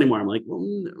the rose anymore. I'm like, well,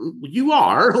 you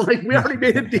are. We already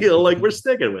made a deal. We're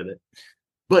sticking with it.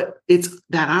 But it's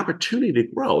that opportunity to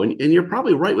grow. And you're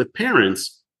probably right with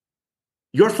parents.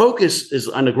 Your focus is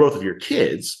on the growth of your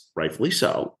kids, rightfully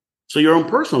so. So your own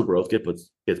personal growth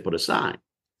gets put aside.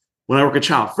 When I work with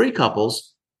child-free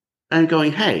couples, I'm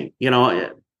going, hey,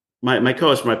 my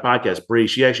co-host for my podcast, Bree,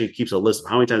 she actually keeps a list of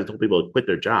how many times I told people to quit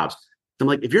their jobs. I'm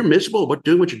like, if you're miserable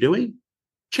doing what you're doing,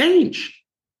 change.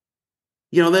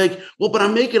 They're like, well, but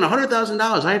I'm making $100,000.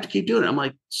 I have to keep doing it. I'm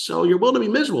like, so you're willing to be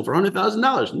miserable for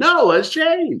 $100,000? No, let's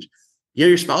change.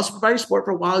 Your spouse will provide support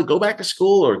for a while. Go back to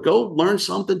school or go learn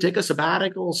something, take a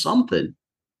sabbatical, something.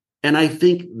 And I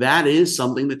think that is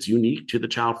something that's unique to the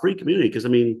child-free community. Because,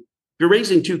 if you're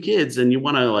raising 2 kids and you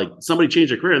want to somebody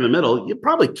change their career in the middle, you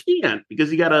probably can't, because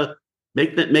you got to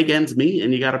make ends meet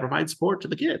and you got to provide support to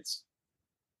the kids.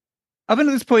 Up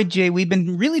until this point, Jay, we've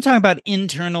been really talking about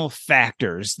internal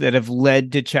factors that have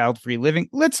led to child-free living.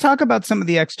 Let's talk about some of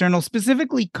the external,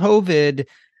 specifically COVID.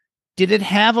 Did it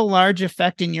have a large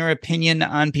effect, in your opinion,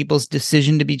 on people's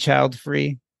decision to be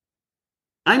child-free?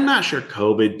 I'm not sure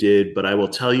COVID did, but I will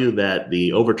tell you that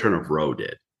the overturn of Roe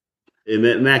did.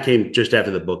 And that came just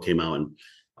after the book came out. And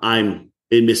I'm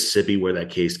in Mississippi, where that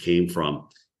case came from,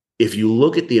 if you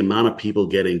look at the amount of people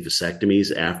getting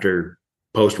vasectomies after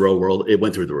post-Roe world, it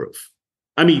went through the roof.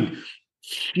 I mean,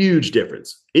 huge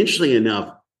difference. Interestingly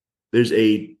enough, there's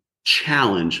a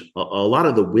challenge. A lot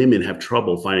of the women have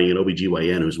trouble finding an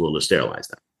OBGYN who's willing to sterilize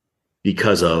them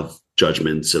because of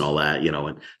judgments and all that,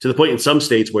 and to the point in some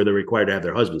states where they're required to have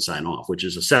their husband sign off, which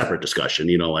is a separate discussion,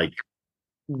 like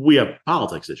we have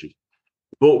politics issues.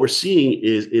 But what we're seeing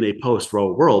is in a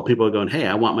post-Roe world, people are going, hey,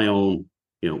 I want my own,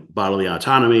 bodily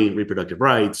autonomy, reproductive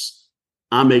rights.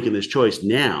 I'm making this choice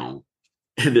now.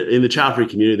 And in the child-free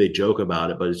community, they joke about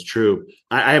it, but it's true.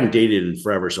 I haven't dated in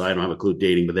forever, so I don't have a clue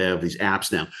dating, but they have these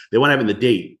apps now. They want to have in the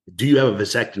date, do you have a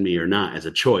vasectomy or not as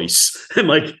a choice?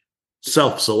 And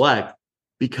self-select,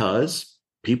 because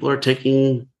people are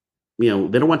taking, they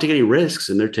don't want to take any risks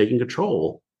and they're taking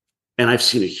control. And I've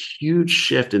seen a huge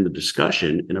shift in the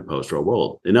discussion in a post-Roe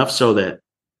world, enough so that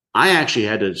I actually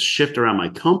had to shift around my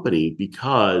company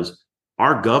because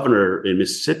our governor in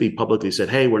Mississippi publicly said,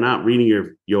 hey, we're not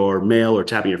reading your mail or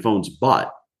tapping your phone's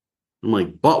butt. I'm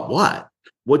like, but what?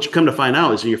 What you come to find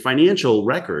out is your financial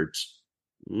records,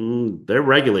 they're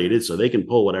regulated, so they can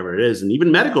pull whatever it is. And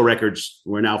even medical records,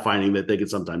 we're now finding that they can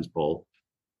sometimes pull.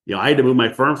 I had to move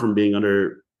my firm from being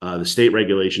under the state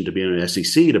regulation to be under the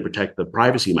SEC to protect the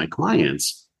privacy of my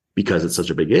clients because it's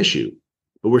such a big issue.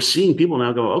 But we're seeing people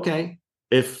now go, okay,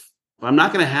 if I'm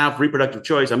not going to have reproductive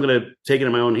choice, I'm going to take it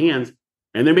in my own hands.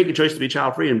 And they're making a choice to be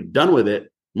child-free and done with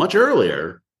it much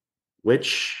earlier,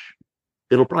 which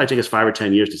it'll probably take us 5 or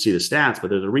 10 years to see the stats.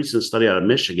 But there's a recent study out of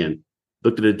Michigan,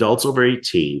 looked at adults over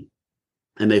 18,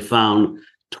 and they found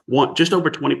just over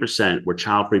 20% were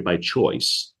child-free by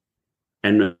choice.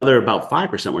 And another about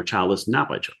 5% were childless not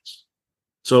by choice.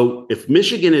 So if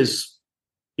Michigan is,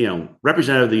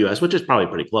 representative of the U.S., which is probably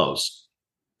pretty close,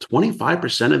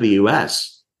 25% of the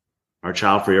U.S. are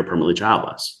child-free or permanently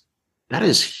childless. That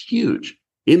is huge.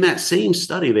 In that same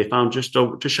study, they found just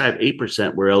shy of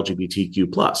 8% were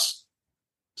LGBTQ+.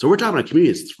 So we're talking about a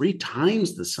community that's 3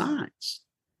 times the size,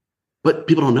 but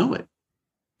people don't know it.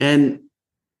 And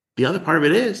the other part of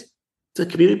it is it's a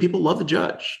community people love to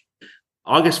judge.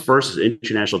 August 1st is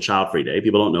International Child-Free Day.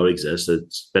 People don't know it exists.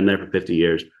 It's been there for 50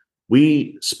 years.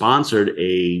 We sponsored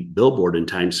a billboard in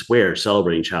Times Square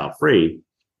celebrating child-free.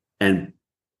 And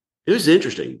it was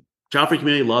interesting. Child-free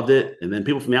community loved it. And then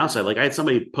people from the outside, I had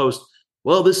somebody post,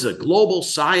 well, this is a global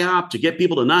psyop to get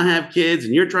people to not have kids.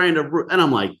 And you're trying to, and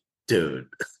I'm like, dude,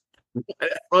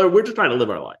 we're just trying to live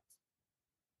our life.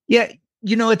 Yeah.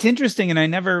 It's interesting. And I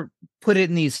never put it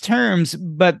in these terms,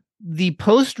 but the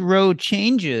post-Roe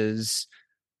changes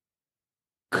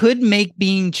could make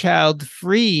being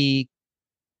child-free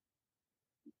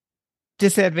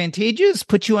disadvantageous,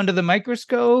 put you under the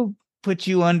microscope, put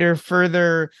you under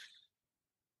further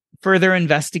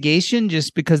investigation,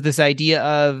 just because this idea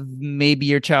of maybe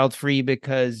you're child-free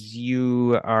because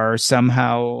you are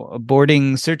somehow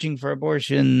searching for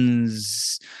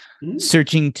abortions,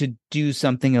 searching to do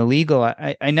something illegal.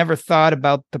 I never thought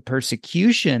about the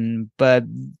persecution, but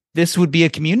this would be a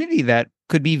community that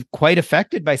could be quite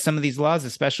affected by some of these laws,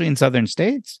 especially in southern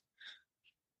states.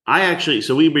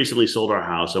 So we recently sold our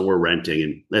house and we're renting,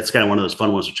 and that's kind of one of those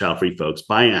fun ones for child-free folks.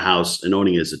 Buying a house and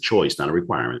owning it is a choice, not a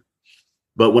requirement.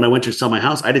 But when I went to sell my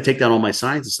house, I had to take down all my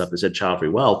signs and stuff that said child-free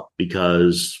wealth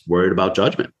because worried about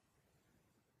judgment.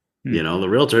 The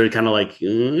realtor kind of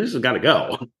this has got to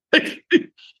go.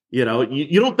 You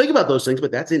don't think about those things,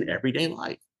 but that's in everyday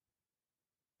life.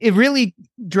 It really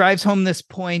drives home this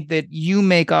point that you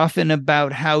make often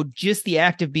about how just the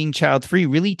act of being child-free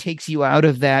really takes you out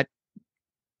of that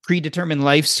predetermined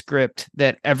life script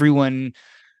that everyone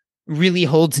really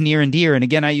holds near and dear. And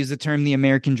again, I use the term the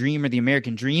American dream or the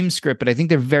American dream script, but I think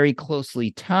they're very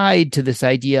closely tied to this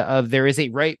idea of there is a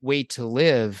right way to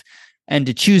live. And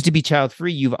to choose to be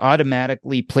child-free, you've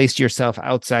automatically placed yourself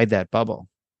outside that bubble.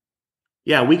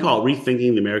 Yeah, we call it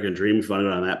rethinking the American dream if you want to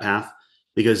go down that path,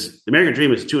 because the American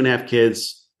dream is 2.5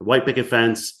 kids, a white picket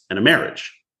fence, and a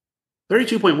marriage.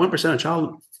 32.1%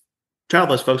 of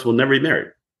childless folks will never be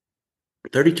married.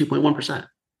 32.1%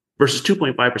 versus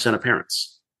 2.5% of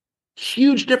parents.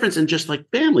 Huge difference in just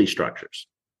family structures.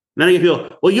 And then you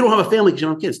feel, well, you don't have a family because you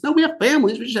don't have kids. No, we have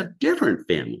families. We just have different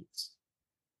families.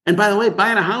 And by the way,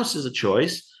 buying a house is a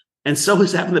choice. And so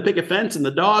is having the picket fence and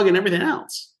the dog and everything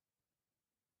else.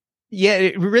 Yeah,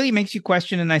 it really makes you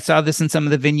question, and I saw this in some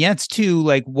of the vignettes too,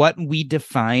 what we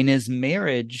define as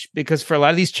marriage, because for a lot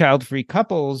of these child-free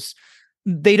couples,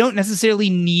 they don't necessarily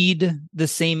need the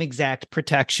same exact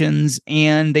protections,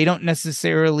 and they don't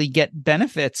necessarily get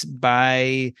benefits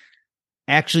by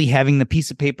actually having the piece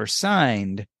of paper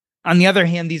signed. On the other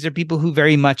hand, these are people who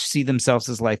very much see themselves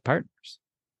as life partners.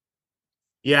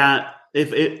 Yeah.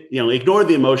 If it, ignore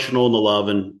the emotional and the love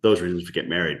and those reasons for get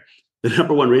married. The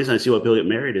number one reason I see why people get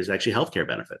married is actually healthcare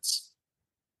benefits.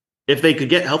 If they could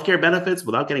get healthcare benefits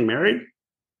without getting married,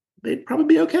 they'd probably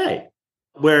be okay.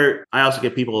 Where I also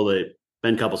get people that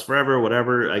been couples forever,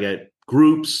 whatever. I get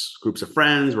groups of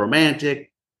friends,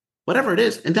 romantic, whatever it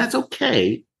is. And that's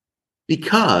okay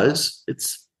because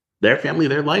it's their family,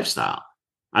 their lifestyle.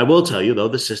 I will tell you, though,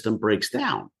 the system breaks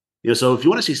down. So if you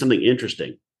want to see something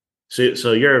interesting,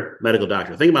 so you're a medical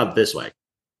doctor, think about it this way.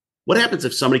 What happens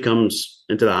if somebody comes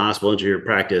into the hospital, into your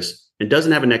practice, and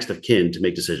doesn't have a next of kin to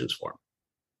make decisions for them?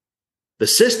 The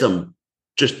system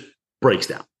just breaks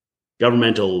down.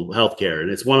 Governmental healthcare. And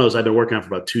it's one of those I've been working on for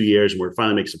about 2 years, and we're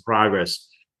finally making some progress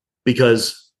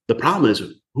because the problem is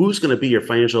who's going to be your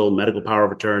financial medical power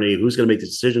of attorney? Who's going to make the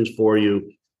decisions for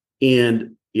you?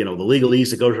 And, the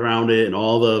legalese that goes around it and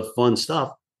all the fun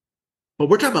stuff. But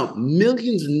we're talking about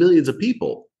millions and millions of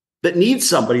people that need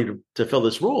somebody to fill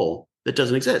this role that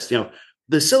doesn't exist.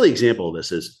 The silly example of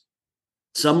this is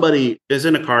somebody is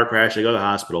in a car crash, they go to the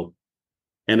hospital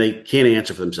and they can't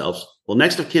answer for themselves. Well,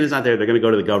 next of kin is not there. They're going to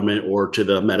go to the government or to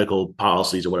the medical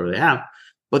policies or whatever they have.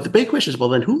 But the big question is, well,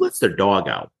 then who lets their dog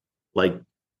out?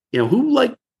 Who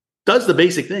does the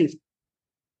basic things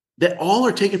that all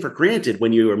are taken for granted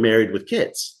when you are married with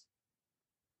kids?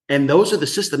 And those are the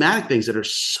systematic things that are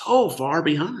so far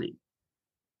behind.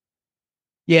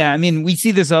 Yeah, I mean, we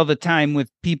see this all the time with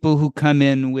people who come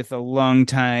in with a long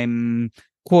time,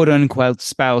 quote unquote,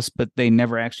 spouse, but they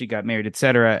never actually got married, et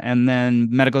cetera. And then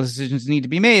medical decisions need to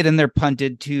be made and they're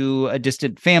punted to a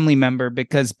distant family member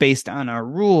because based on our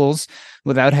rules,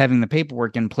 without having the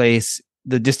paperwork in place,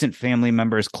 the distant family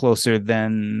member is closer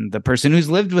than the person who's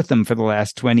lived with them for the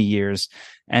last 20 years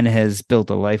and has built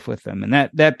a life with them. And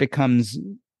that becomes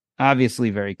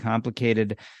obviously very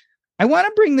complicated. I want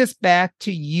to bring this back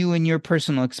to you and your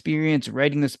personal experience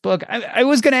writing this book. I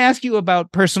was going to ask you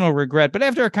about personal regret, but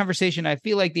after our conversation, I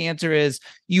feel like the answer is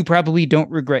you probably don't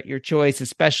regret your choice,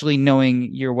 especially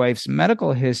knowing your wife's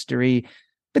medical history.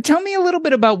 But tell me a little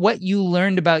bit about what you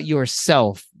learned about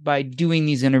yourself by doing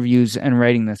these interviews and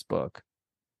writing this book.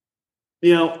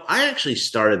 I actually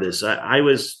started this. I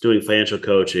was doing financial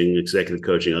coaching, executive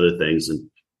coaching, other things, and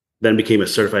then became a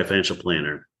certified financial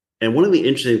planner. And one of the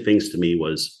interesting things to me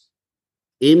was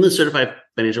in the certified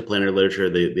financial planner literature,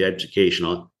 the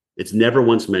educational, it's never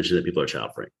once mentioned that people are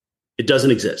child-free. It doesn't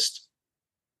exist.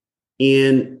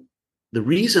 And the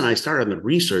reason I started on the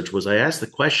research was I asked the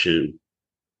question,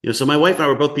 so my wife and I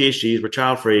were both PhDs, we're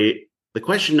child-free. The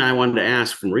question I wanted to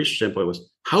ask from a research standpoint was,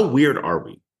 how weird are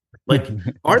we?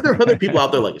 Are there other people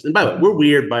out there like us? And by the way, we're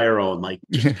weird by our own,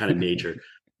 just kind of nature.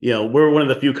 We're one of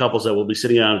the few couples that will be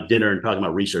sitting down at dinner and talking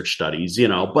about research studies,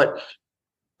 but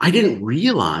I didn't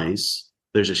realize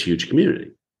there's this huge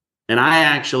community. And I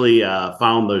actually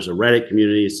found there's a Reddit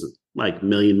community. It's like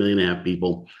 1.5 million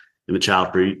people in the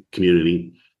child-free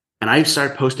community. And I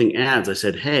started posting ads. I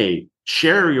said, hey,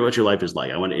 share what your life is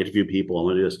like. I want to interview people. I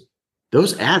want to do this.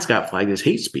 Those ads got flagged as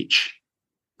hate speech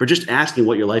for just asking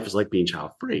what your life is like being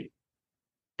child-free.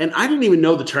 And I didn't even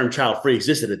know the term child-free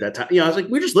existed at that time. I was like,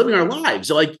 we're just living our lives.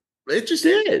 So it just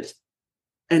is.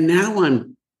 And now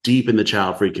I'm deep in the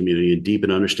child-free community and deep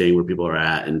in understanding where people are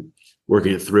at and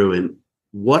working it through. And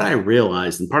what I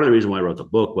realized, and part of the reason why I wrote the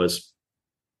book was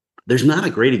there's not a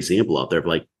great example out there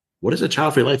of what does a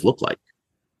child-free life look like?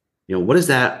 What does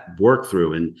that work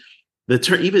through? And the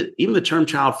term, even the term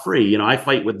child-free, I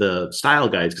fight with the style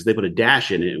guides because they put a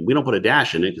dash in it and we don't put a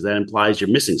dash in it because that implies you're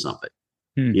missing something.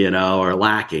 Or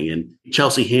lacking. And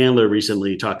Chelsea Handler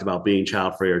recently talked about being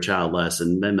child-free or childless.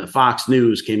 And then the Fox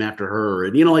News came after her.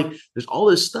 And, there's all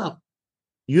this stuff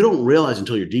you don't realize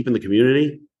until you're deep in the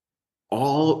community.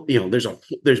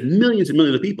 There's millions and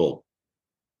millions of people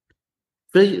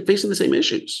facing the same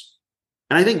issues.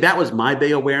 And I think that was my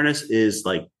big awareness is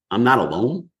I'm not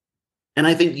alone. And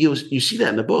I think you see that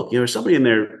in the book. There's somebody in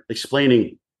there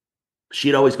explaining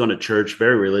she'd always gone to church,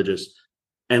 very religious,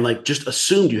 and just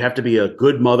assumed you have to be a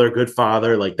good mother, good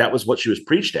father. That was what she was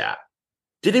preached at.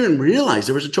 Didn't even realize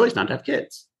there was a choice not to have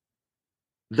kids.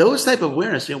 Those type of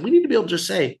awareness, we need to be able to just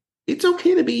say, it's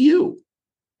okay to be you.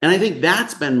 And I think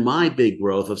that's been my big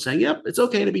growth of saying, yep, it's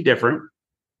okay to be different.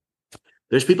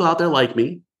 There's people out there like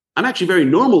me. I'm actually very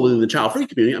normal within the child-free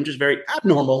community. I'm just very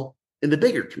abnormal in the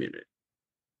bigger community.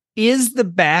 Is the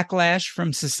backlash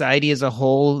from society as a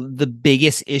whole the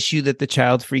biggest issue that the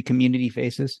child-free community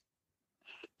faces?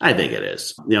 I think it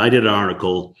is. I did an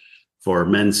article for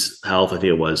Men's Health, I think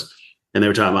it was, and they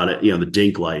were talking about it, the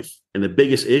dink life. And the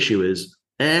biggest issue is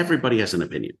everybody has an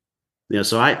opinion.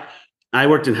 So I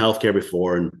worked in healthcare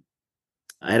before, and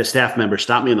I had a staff member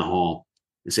stop me in the hall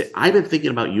and say, I've been thinking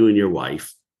about you and your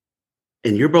wife,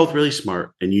 and you're both really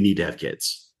smart, and you need to have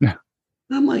kids. Yeah.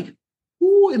 And I'm like,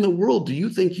 who in the world do you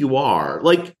think you are?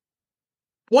 Like,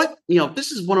 what?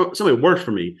 This is somebody who works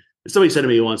for me. And somebody said to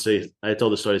me once, I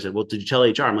told the story, I said, well, did you tell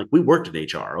HR? I'm like, we worked in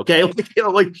HR, okay?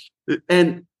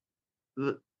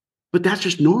 But that's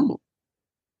just normal.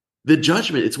 The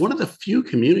judgment, it's one of the few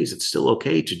communities it's still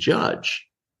okay to judge.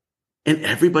 And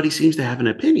everybody seems to have an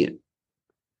opinion.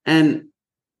 And,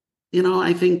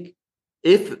 I think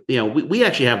if, we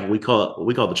actually have what we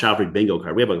call the Child-Free bingo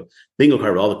card. We have a bingo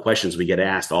card with all the questions we get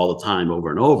asked all the time over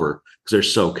and over because they're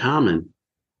so common.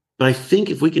 But I think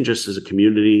if we can just as a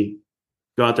community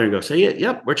go out there and go say,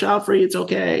 yep, we're child-free. It's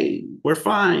okay. We're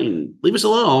fine. Leave us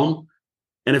alone.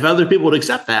 And if other people would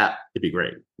accept that, it'd be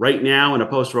great. Right now in a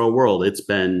post-Roe world, it's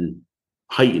been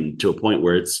heightened to a point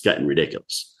where it's gotten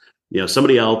ridiculous.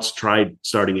 Somebody else tried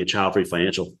starting a child-free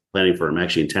financial planning firm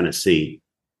actually in Tennessee,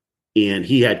 and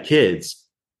he had kids,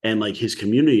 and like his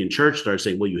community and church started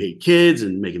saying, well, you hate kids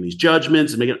and making these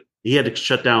judgments and he had to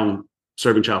shut down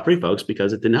serving child-free folks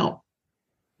because it didn't help.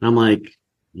 And I'm like,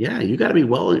 yeah, you got to be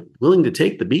willing to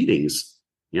take the beatings.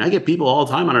 I get people all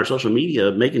the time on our social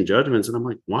media making judgments, and I'm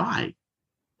like, why?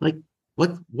 Like,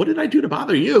 what did I do to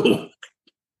bother you?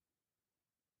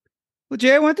 Well,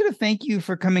 Jay, I wanted to thank you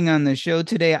for coming on the show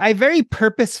today. I very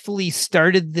purposefully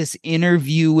started this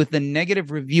interview with a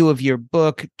negative review of your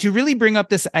book to really bring up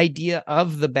this idea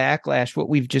of the backlash, what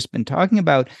we've just been talking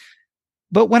about.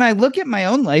 But when I look at my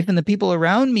own life and the people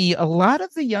around me, a lot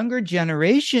of the younger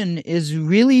generation is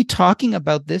really talking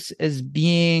about this as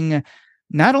being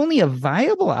not only a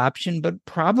viable option, but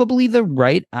probably the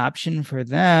right option for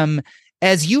them.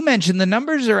 As you mentioned, the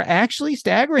numbers are actually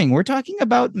staggering. We're talking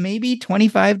about maybe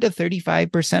 25 to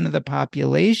 35% of the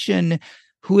population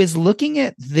who is looking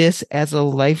at this as a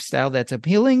lifestyle that's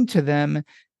appealing to them.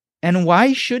 And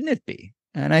why shouldn't it be?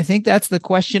 And I think that's the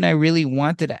question I really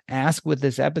wanted to ask with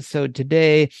this episode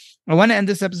today. I want to end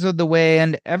this episode the way I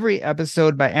end every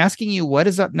episode by asking you what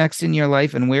is up next in your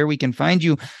life and where we can find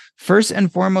you. First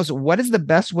and foremost, what is the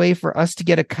best way for us to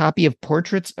get a copy of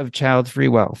Portraits of Child-Free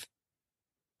Wealth?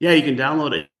 Yeah, you can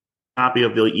download a copy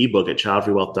of the ebook at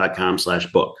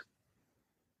childfreewealth.com/book.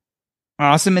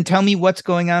 Awesome. And tell me what's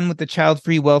going on with the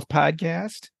Child-Free Wealth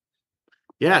podcast.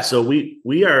 Yeah, so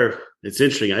we are, it's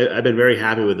interesting. I've been very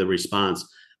happy with the response.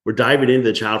 We're diving into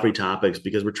the child-free topics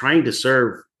because we're trying to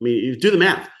serve, you do the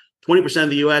math, 20%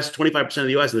 of the U.S., 25% of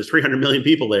the U.S., and there's 300 million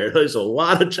people there. There's a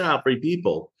lot of child-free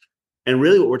people. And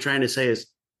really what we're trying to say is,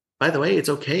 by the way, it's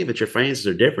okay that your finances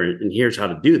are different, and here's how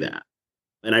to do that.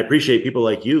 And I appreciate people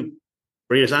like you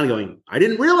bringing us on and going, I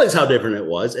didn't realize how different it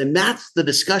was. And that's the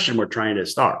discussion we're trying to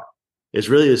start. It's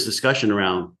really this discussion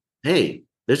around, hey,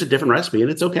 there's a different recipe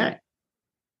and it's okay.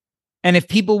 And if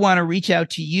people want to reach out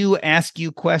to you, ask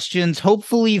you questions,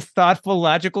 hopefully thoughtful,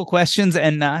 logical questions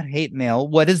and not hate mail,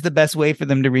 what is the best way for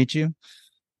them to reach you?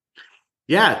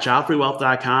 Yeah,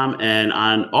 childfreewealth.com and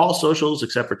on all socials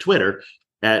except for Twitter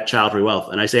at Childfree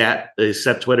Wealth. And I say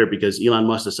except Twitter because Elon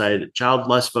Musk decided that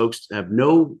childless folks have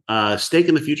no stake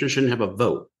in the future, shouldn't have a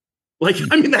vote. That's the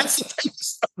type of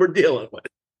stuff we're dealing with.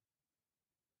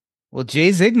 Well, Jay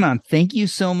Zigmont, thank you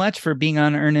so much for being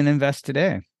on Earn and Invest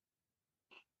today.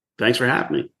 Thanks for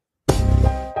having me.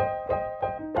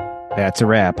 That's a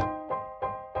wrap.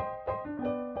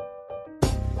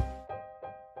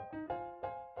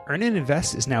 Earn and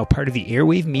Invest is now part of the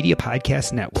Airwave Media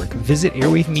Podcast Network. Visit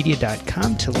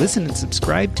airwavemedia.com to listen and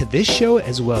subscribe to this show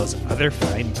as well as other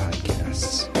fine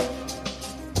podcasts.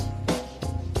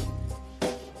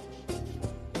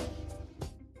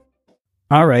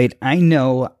 All right, I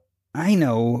know.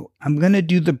 I'm going to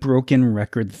do the broken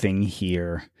record thing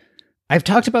here. I've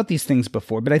talked about these things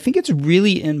before, but I think it's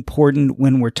really important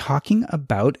when we're talking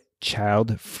about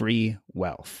child-free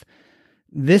wealth.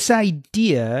 This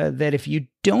idea that if you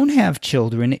don't have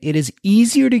children, it is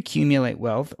easier to accumulate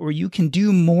wealth, or you can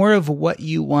do more of what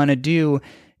you want to do.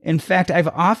 In fact, I've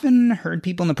often heard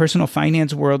people in the personal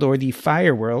finance world or the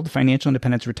FIRE world, financial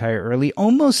independence, retire early,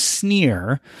 almost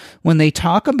sneer when they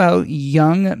talk about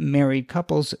young married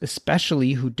couples,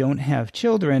 especially who don't have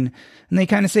children. And they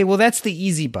kind of say, well, that's the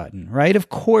easy button, right? Of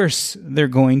course, they're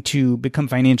going to become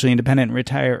financially independent and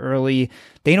retire early.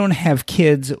 They don't have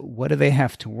kids. What do they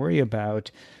have to worry about?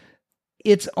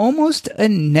 It's almost a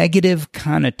negative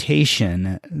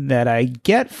connotation that I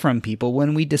get from people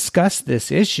when we discuss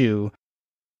this issue.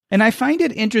 And I find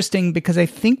it interesting because I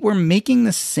think we're making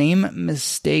the same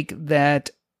mistake that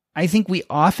I think we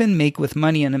often make with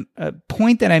money, and a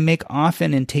point that I make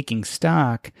often in taking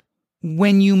stock.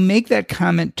 When you make that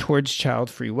comment towards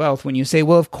child-free wealth, when you say,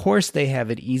 well, of course they have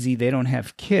it easy, they don't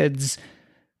have kids,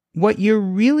 what you're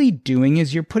really doing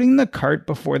is you're putting the cart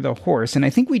before the horse. And I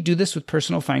think we do this with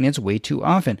personal finance way too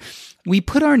often. We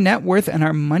put our net worth and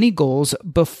our money goals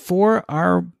before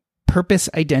our purpose,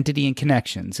 identity, and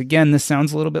connections. Again, this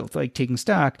sounds a little bit like taking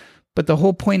stock, but the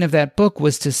whole point of that book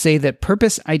was to say that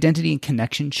purpose, identity, and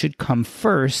connection should come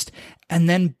first, and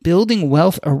then building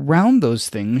wealth around those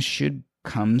things should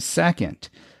come second.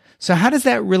 So how does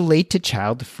that relate to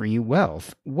child-free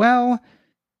wealth? Well,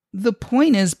 the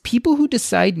point is people who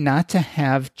decide not to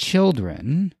have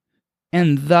children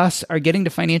and thus are getting to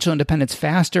financial independence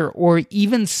faster or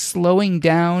even slowing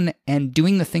down and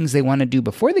doing the things they want to do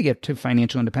before they get to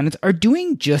financial independence are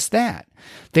doing just that.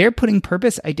 They're putting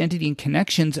purpose, identity, and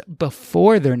connections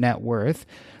before their net worth.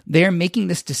 They're making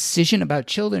this decision about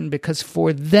children because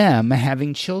for them,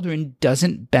 having children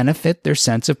doesn't benefit their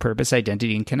sense of purpose,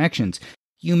 identity, and connections.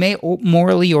 You may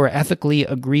morally or ethically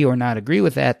agree or not agree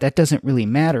with that. That doesn't really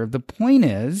matter. The point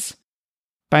is,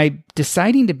 by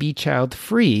deciding to be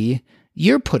child-free,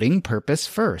 you're putting purpose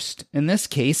first. In this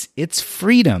case, it's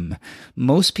freedom.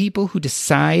 Most people who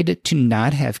decide to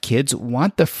not have kids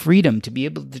want the freedom to be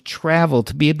able to travel,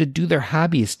 to be able to do their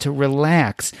hobbies, to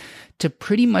relax, to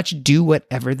pretty much do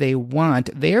whatever they want.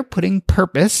 They're putting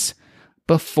purpose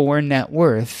before net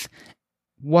worth,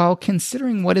 while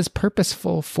considering what is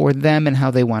purposeful for them and how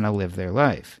they want to live their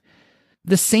life.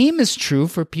 The same is true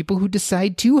for people who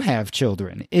decide to have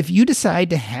children. If you decide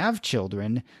to have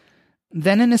children,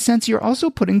 then in a sense, you're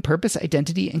also putting purpose,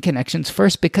 identity, and connections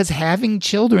first because having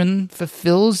children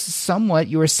fulfills somewhat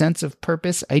your sense of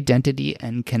purpose, identity,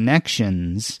 and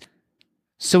connections.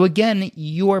 So again,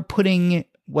 you are putting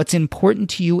what's important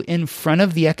to you in front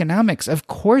of the economics. Of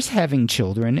course, having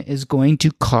children is going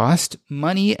to cost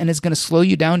money and is going to slow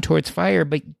you down towards fire.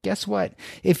 But guess what?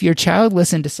 If you're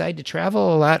childless and decide to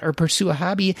travel a lot or pursue a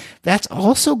hobby, that's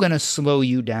also going to slow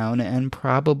you down and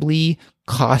probably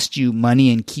cost you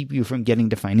money and keep you from getting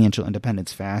to financial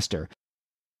independence faster.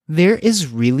 There is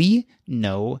really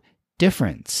no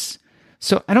difference.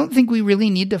 So I don't think we really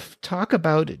need to talk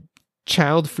about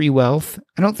child-free wealth.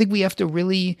 I don't think we have to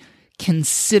really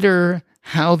consider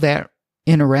how that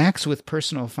interacts with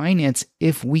personal finance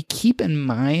if we keep in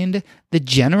mind the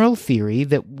general theory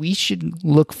that we should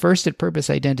look first at purpose,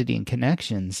 identity, and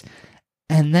connections,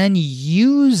 and then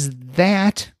use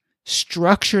that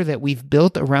structure that we've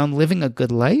built around living a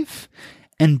good life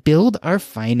and build our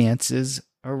finances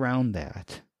around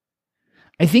that.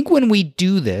 I think when we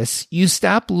do this, you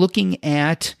stop looking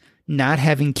at not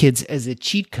having kids as a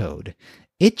cheat code.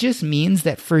 It just means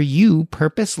that for you,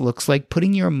 purpose looks like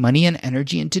putting your money and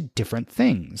energy into different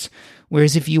things.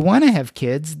 Whereas if you want to have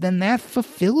kids, then that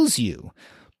fulfills you.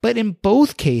 But in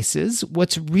both cases,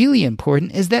 what's really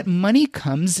important is that money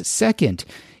comes second.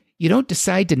 You don't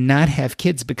decide to not have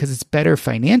kids because it's better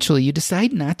financially. You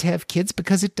decide not to have kids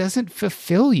because it doesn't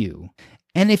fulfill you.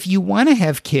 And if you want to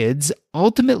have kids,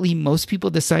 ultimately most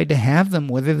people decide to have them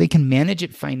whether they can manage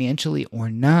it financially or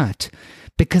not,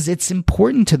 because it's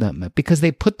important to them, because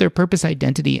they put their purpose,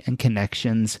 identity, and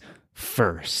connections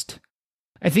first.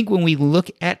 I think when we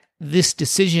look at this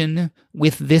decision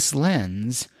with this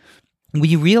lens,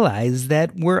 we realize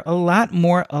that we're a lot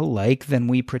more alike than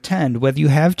we pretend. Whether you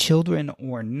have children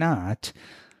or not,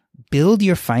 build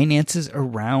your finances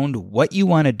around what you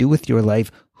want to do with your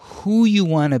life, who you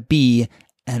want to be,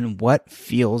 and what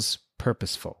feels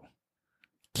purposeful.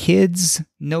 Kids,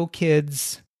 no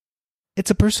kids, it's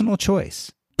a personal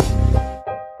choice.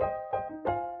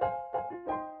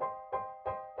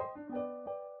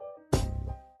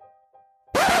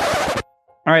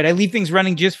 All right, I leave things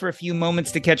running just for a few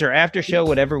moments to catch our after show,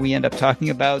 whatever we end up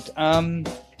talking about. I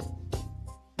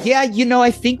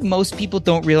think most people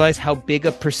don't realize how big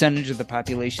a percentage of the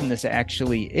population this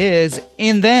actually is.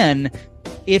 And then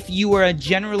if you are a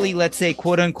generally, let's say,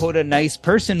 quote unquote, a nice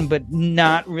person, but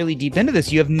not really deep into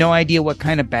this, you have no idea what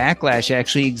kind of backlash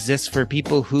actually exists for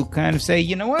people who kind of say,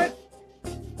 you know what?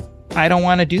 I don't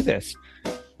want to do this.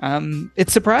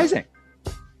 It's surprising.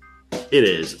 It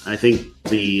is. I think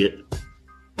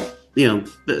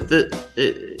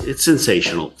it's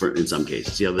sensational in some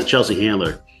cases. The Chelsea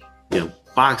Handler,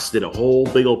 Fox did a whole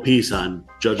big old piece on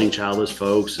judging childless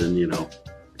folks and,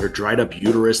 their dried up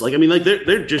uterus.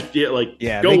 They're just going.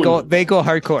 They go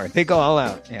hardcore. They go all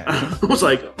out. Yeah. I was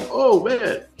like, oh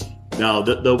man. Now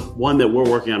the one that we're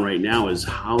working on right now is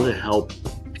how to help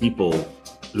people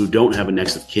who don't have a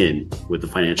next of kin with the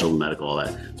financial and medical, all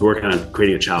that. So we're working on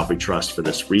creating a child-free trust for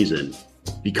this reason,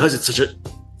 because it's such a,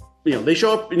 they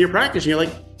show up in your practice and you're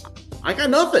like, I got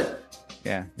nothing.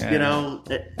 Yeah. You know,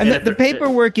 and the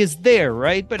paperwork is there,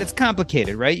 right? But it's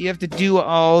complicated, right? You have to do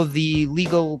all the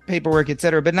legal paperwork, et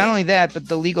cetera. But not only that, but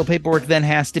the legal paperwork then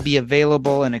has to be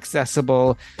available and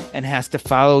accessible and has to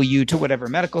follow you to whatever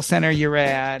medical center you're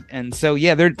at. And so,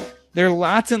 yeah, there are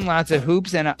lots and lots of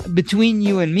hoops. And between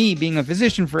you and me being a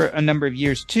physician for a number of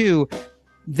years too,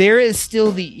 there is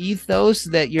still the ethos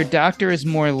that your doctor is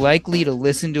more likely to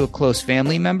listen to a close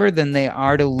family member than they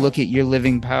are to look at your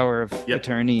living power of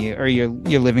attorney or your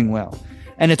living will.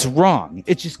 And it's wrong.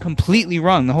 It's just completely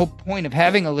wrong. The whole point of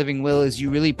having a living will is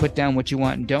you really put down what you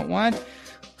want and don't want.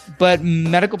 But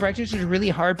medical practitioners are really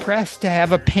hard pressed to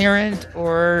have a parent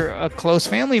or a close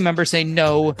family member say,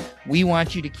 no, we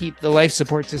want you to keep the life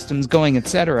support systems going,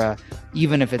 etc.,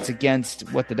 even if it's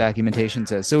against what the documentation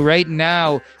says. So right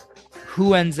now,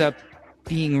 who ends up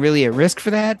being really at risk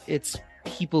for that? It's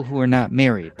people who are not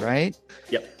married, right?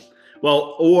 Yep.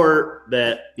 Well, or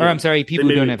that... I'm sorry, people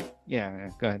who don't have... Yeah,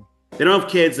 go ahead. They don't have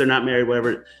kids, they're not married,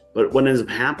 whatever. But what ends up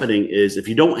happening is if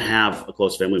you don't have a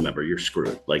close family member, you're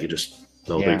screwed. Like, the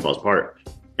whole thing falls apart.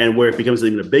 And where it becomes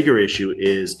even a bigger issue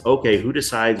is, okay, who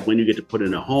decides when you get to put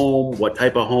in a home, what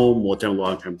type of home, what type of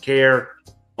long-term care,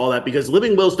 all that. Because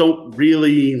living wills don't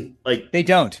really, They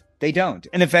don't.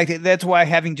 And in fact, that's why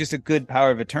having just a good power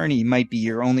of attorney might be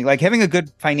your only, having a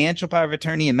good financial power of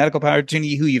attorney and medical power of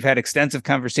attorney who you've had extensive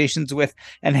conversations with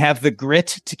and have the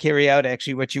grit to carry out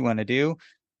actually what you want to do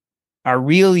are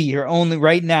really your only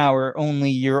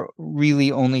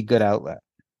good outlet.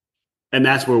 And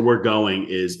that's where we're going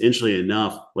is, interestingly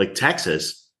enough, like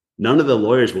Texas, none of the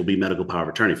lawyers will be medical power of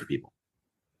attorney for people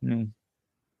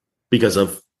because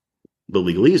of the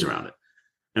legalese around it.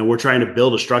 And we're trying to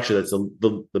build a structure that's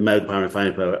the medical power and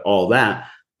finance power, all that,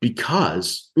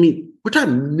 because, we're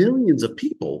talking millions of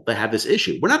people that have this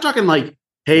issue. We're not talking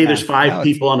there's 5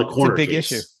 people on the corner. It's a big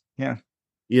issue. Yeah.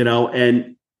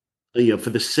 And for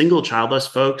the single childless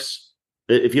folks,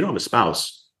 if you don't have a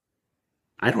spouse,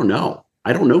 I don't know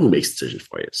who makes decisions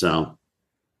for you. So,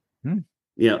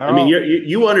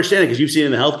 you understand it because you've seen it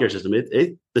in the healthcare system.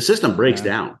 The system breaks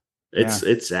down.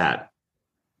 It's sad.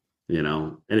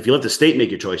 And if you let the state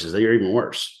make your choices, then you're even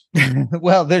worse.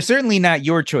 Well, they're certainly not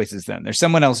your choices then. They're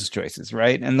someone else's choices,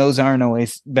 right? And those aren't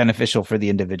always beneficial for the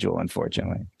individual,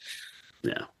 unfortunately.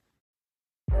 Yeah.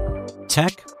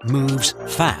 Tech moves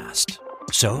fast.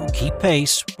 So keep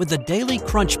pace with the Daily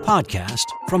Crunch podcast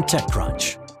from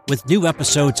TechCrunch. With new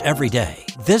episodes every day,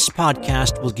 this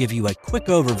podcast will give you a quick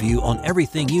overview on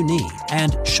everything you need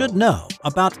and should know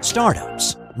about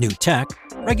startups, new tech,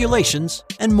 regulations,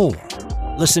 and more.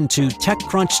 Listen to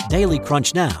TechCrunch Daily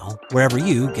Crunch now, wherever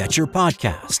you get your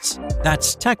podcasts.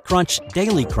 That's TechCrunch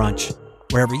Daily Crunch,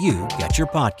 wherever you get your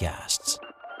podcasts.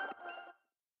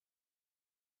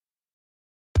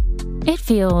 It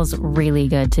feels really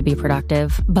good to be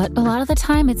productive, but a lot of the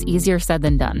time it's easier said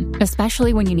than done,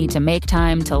 especially when you need to make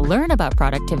time to learn about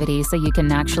productivity so you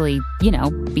can actually,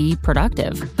 be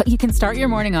productive. But you can start your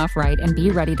morning off right and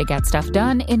be ready to get stuff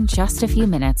done in just a few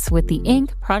minutes with the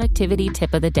Inc. Productivity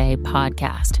Tip of the Day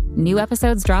podcast. New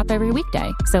episodes drop every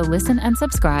weekday, so listen and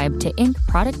subscribe to Inc.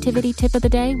 Productivity Tip of the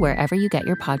Day wherever you get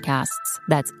your podcasts.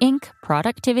 That's Inc.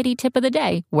 Productivity Tip of the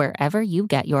Day wherever you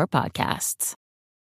get your podcasts.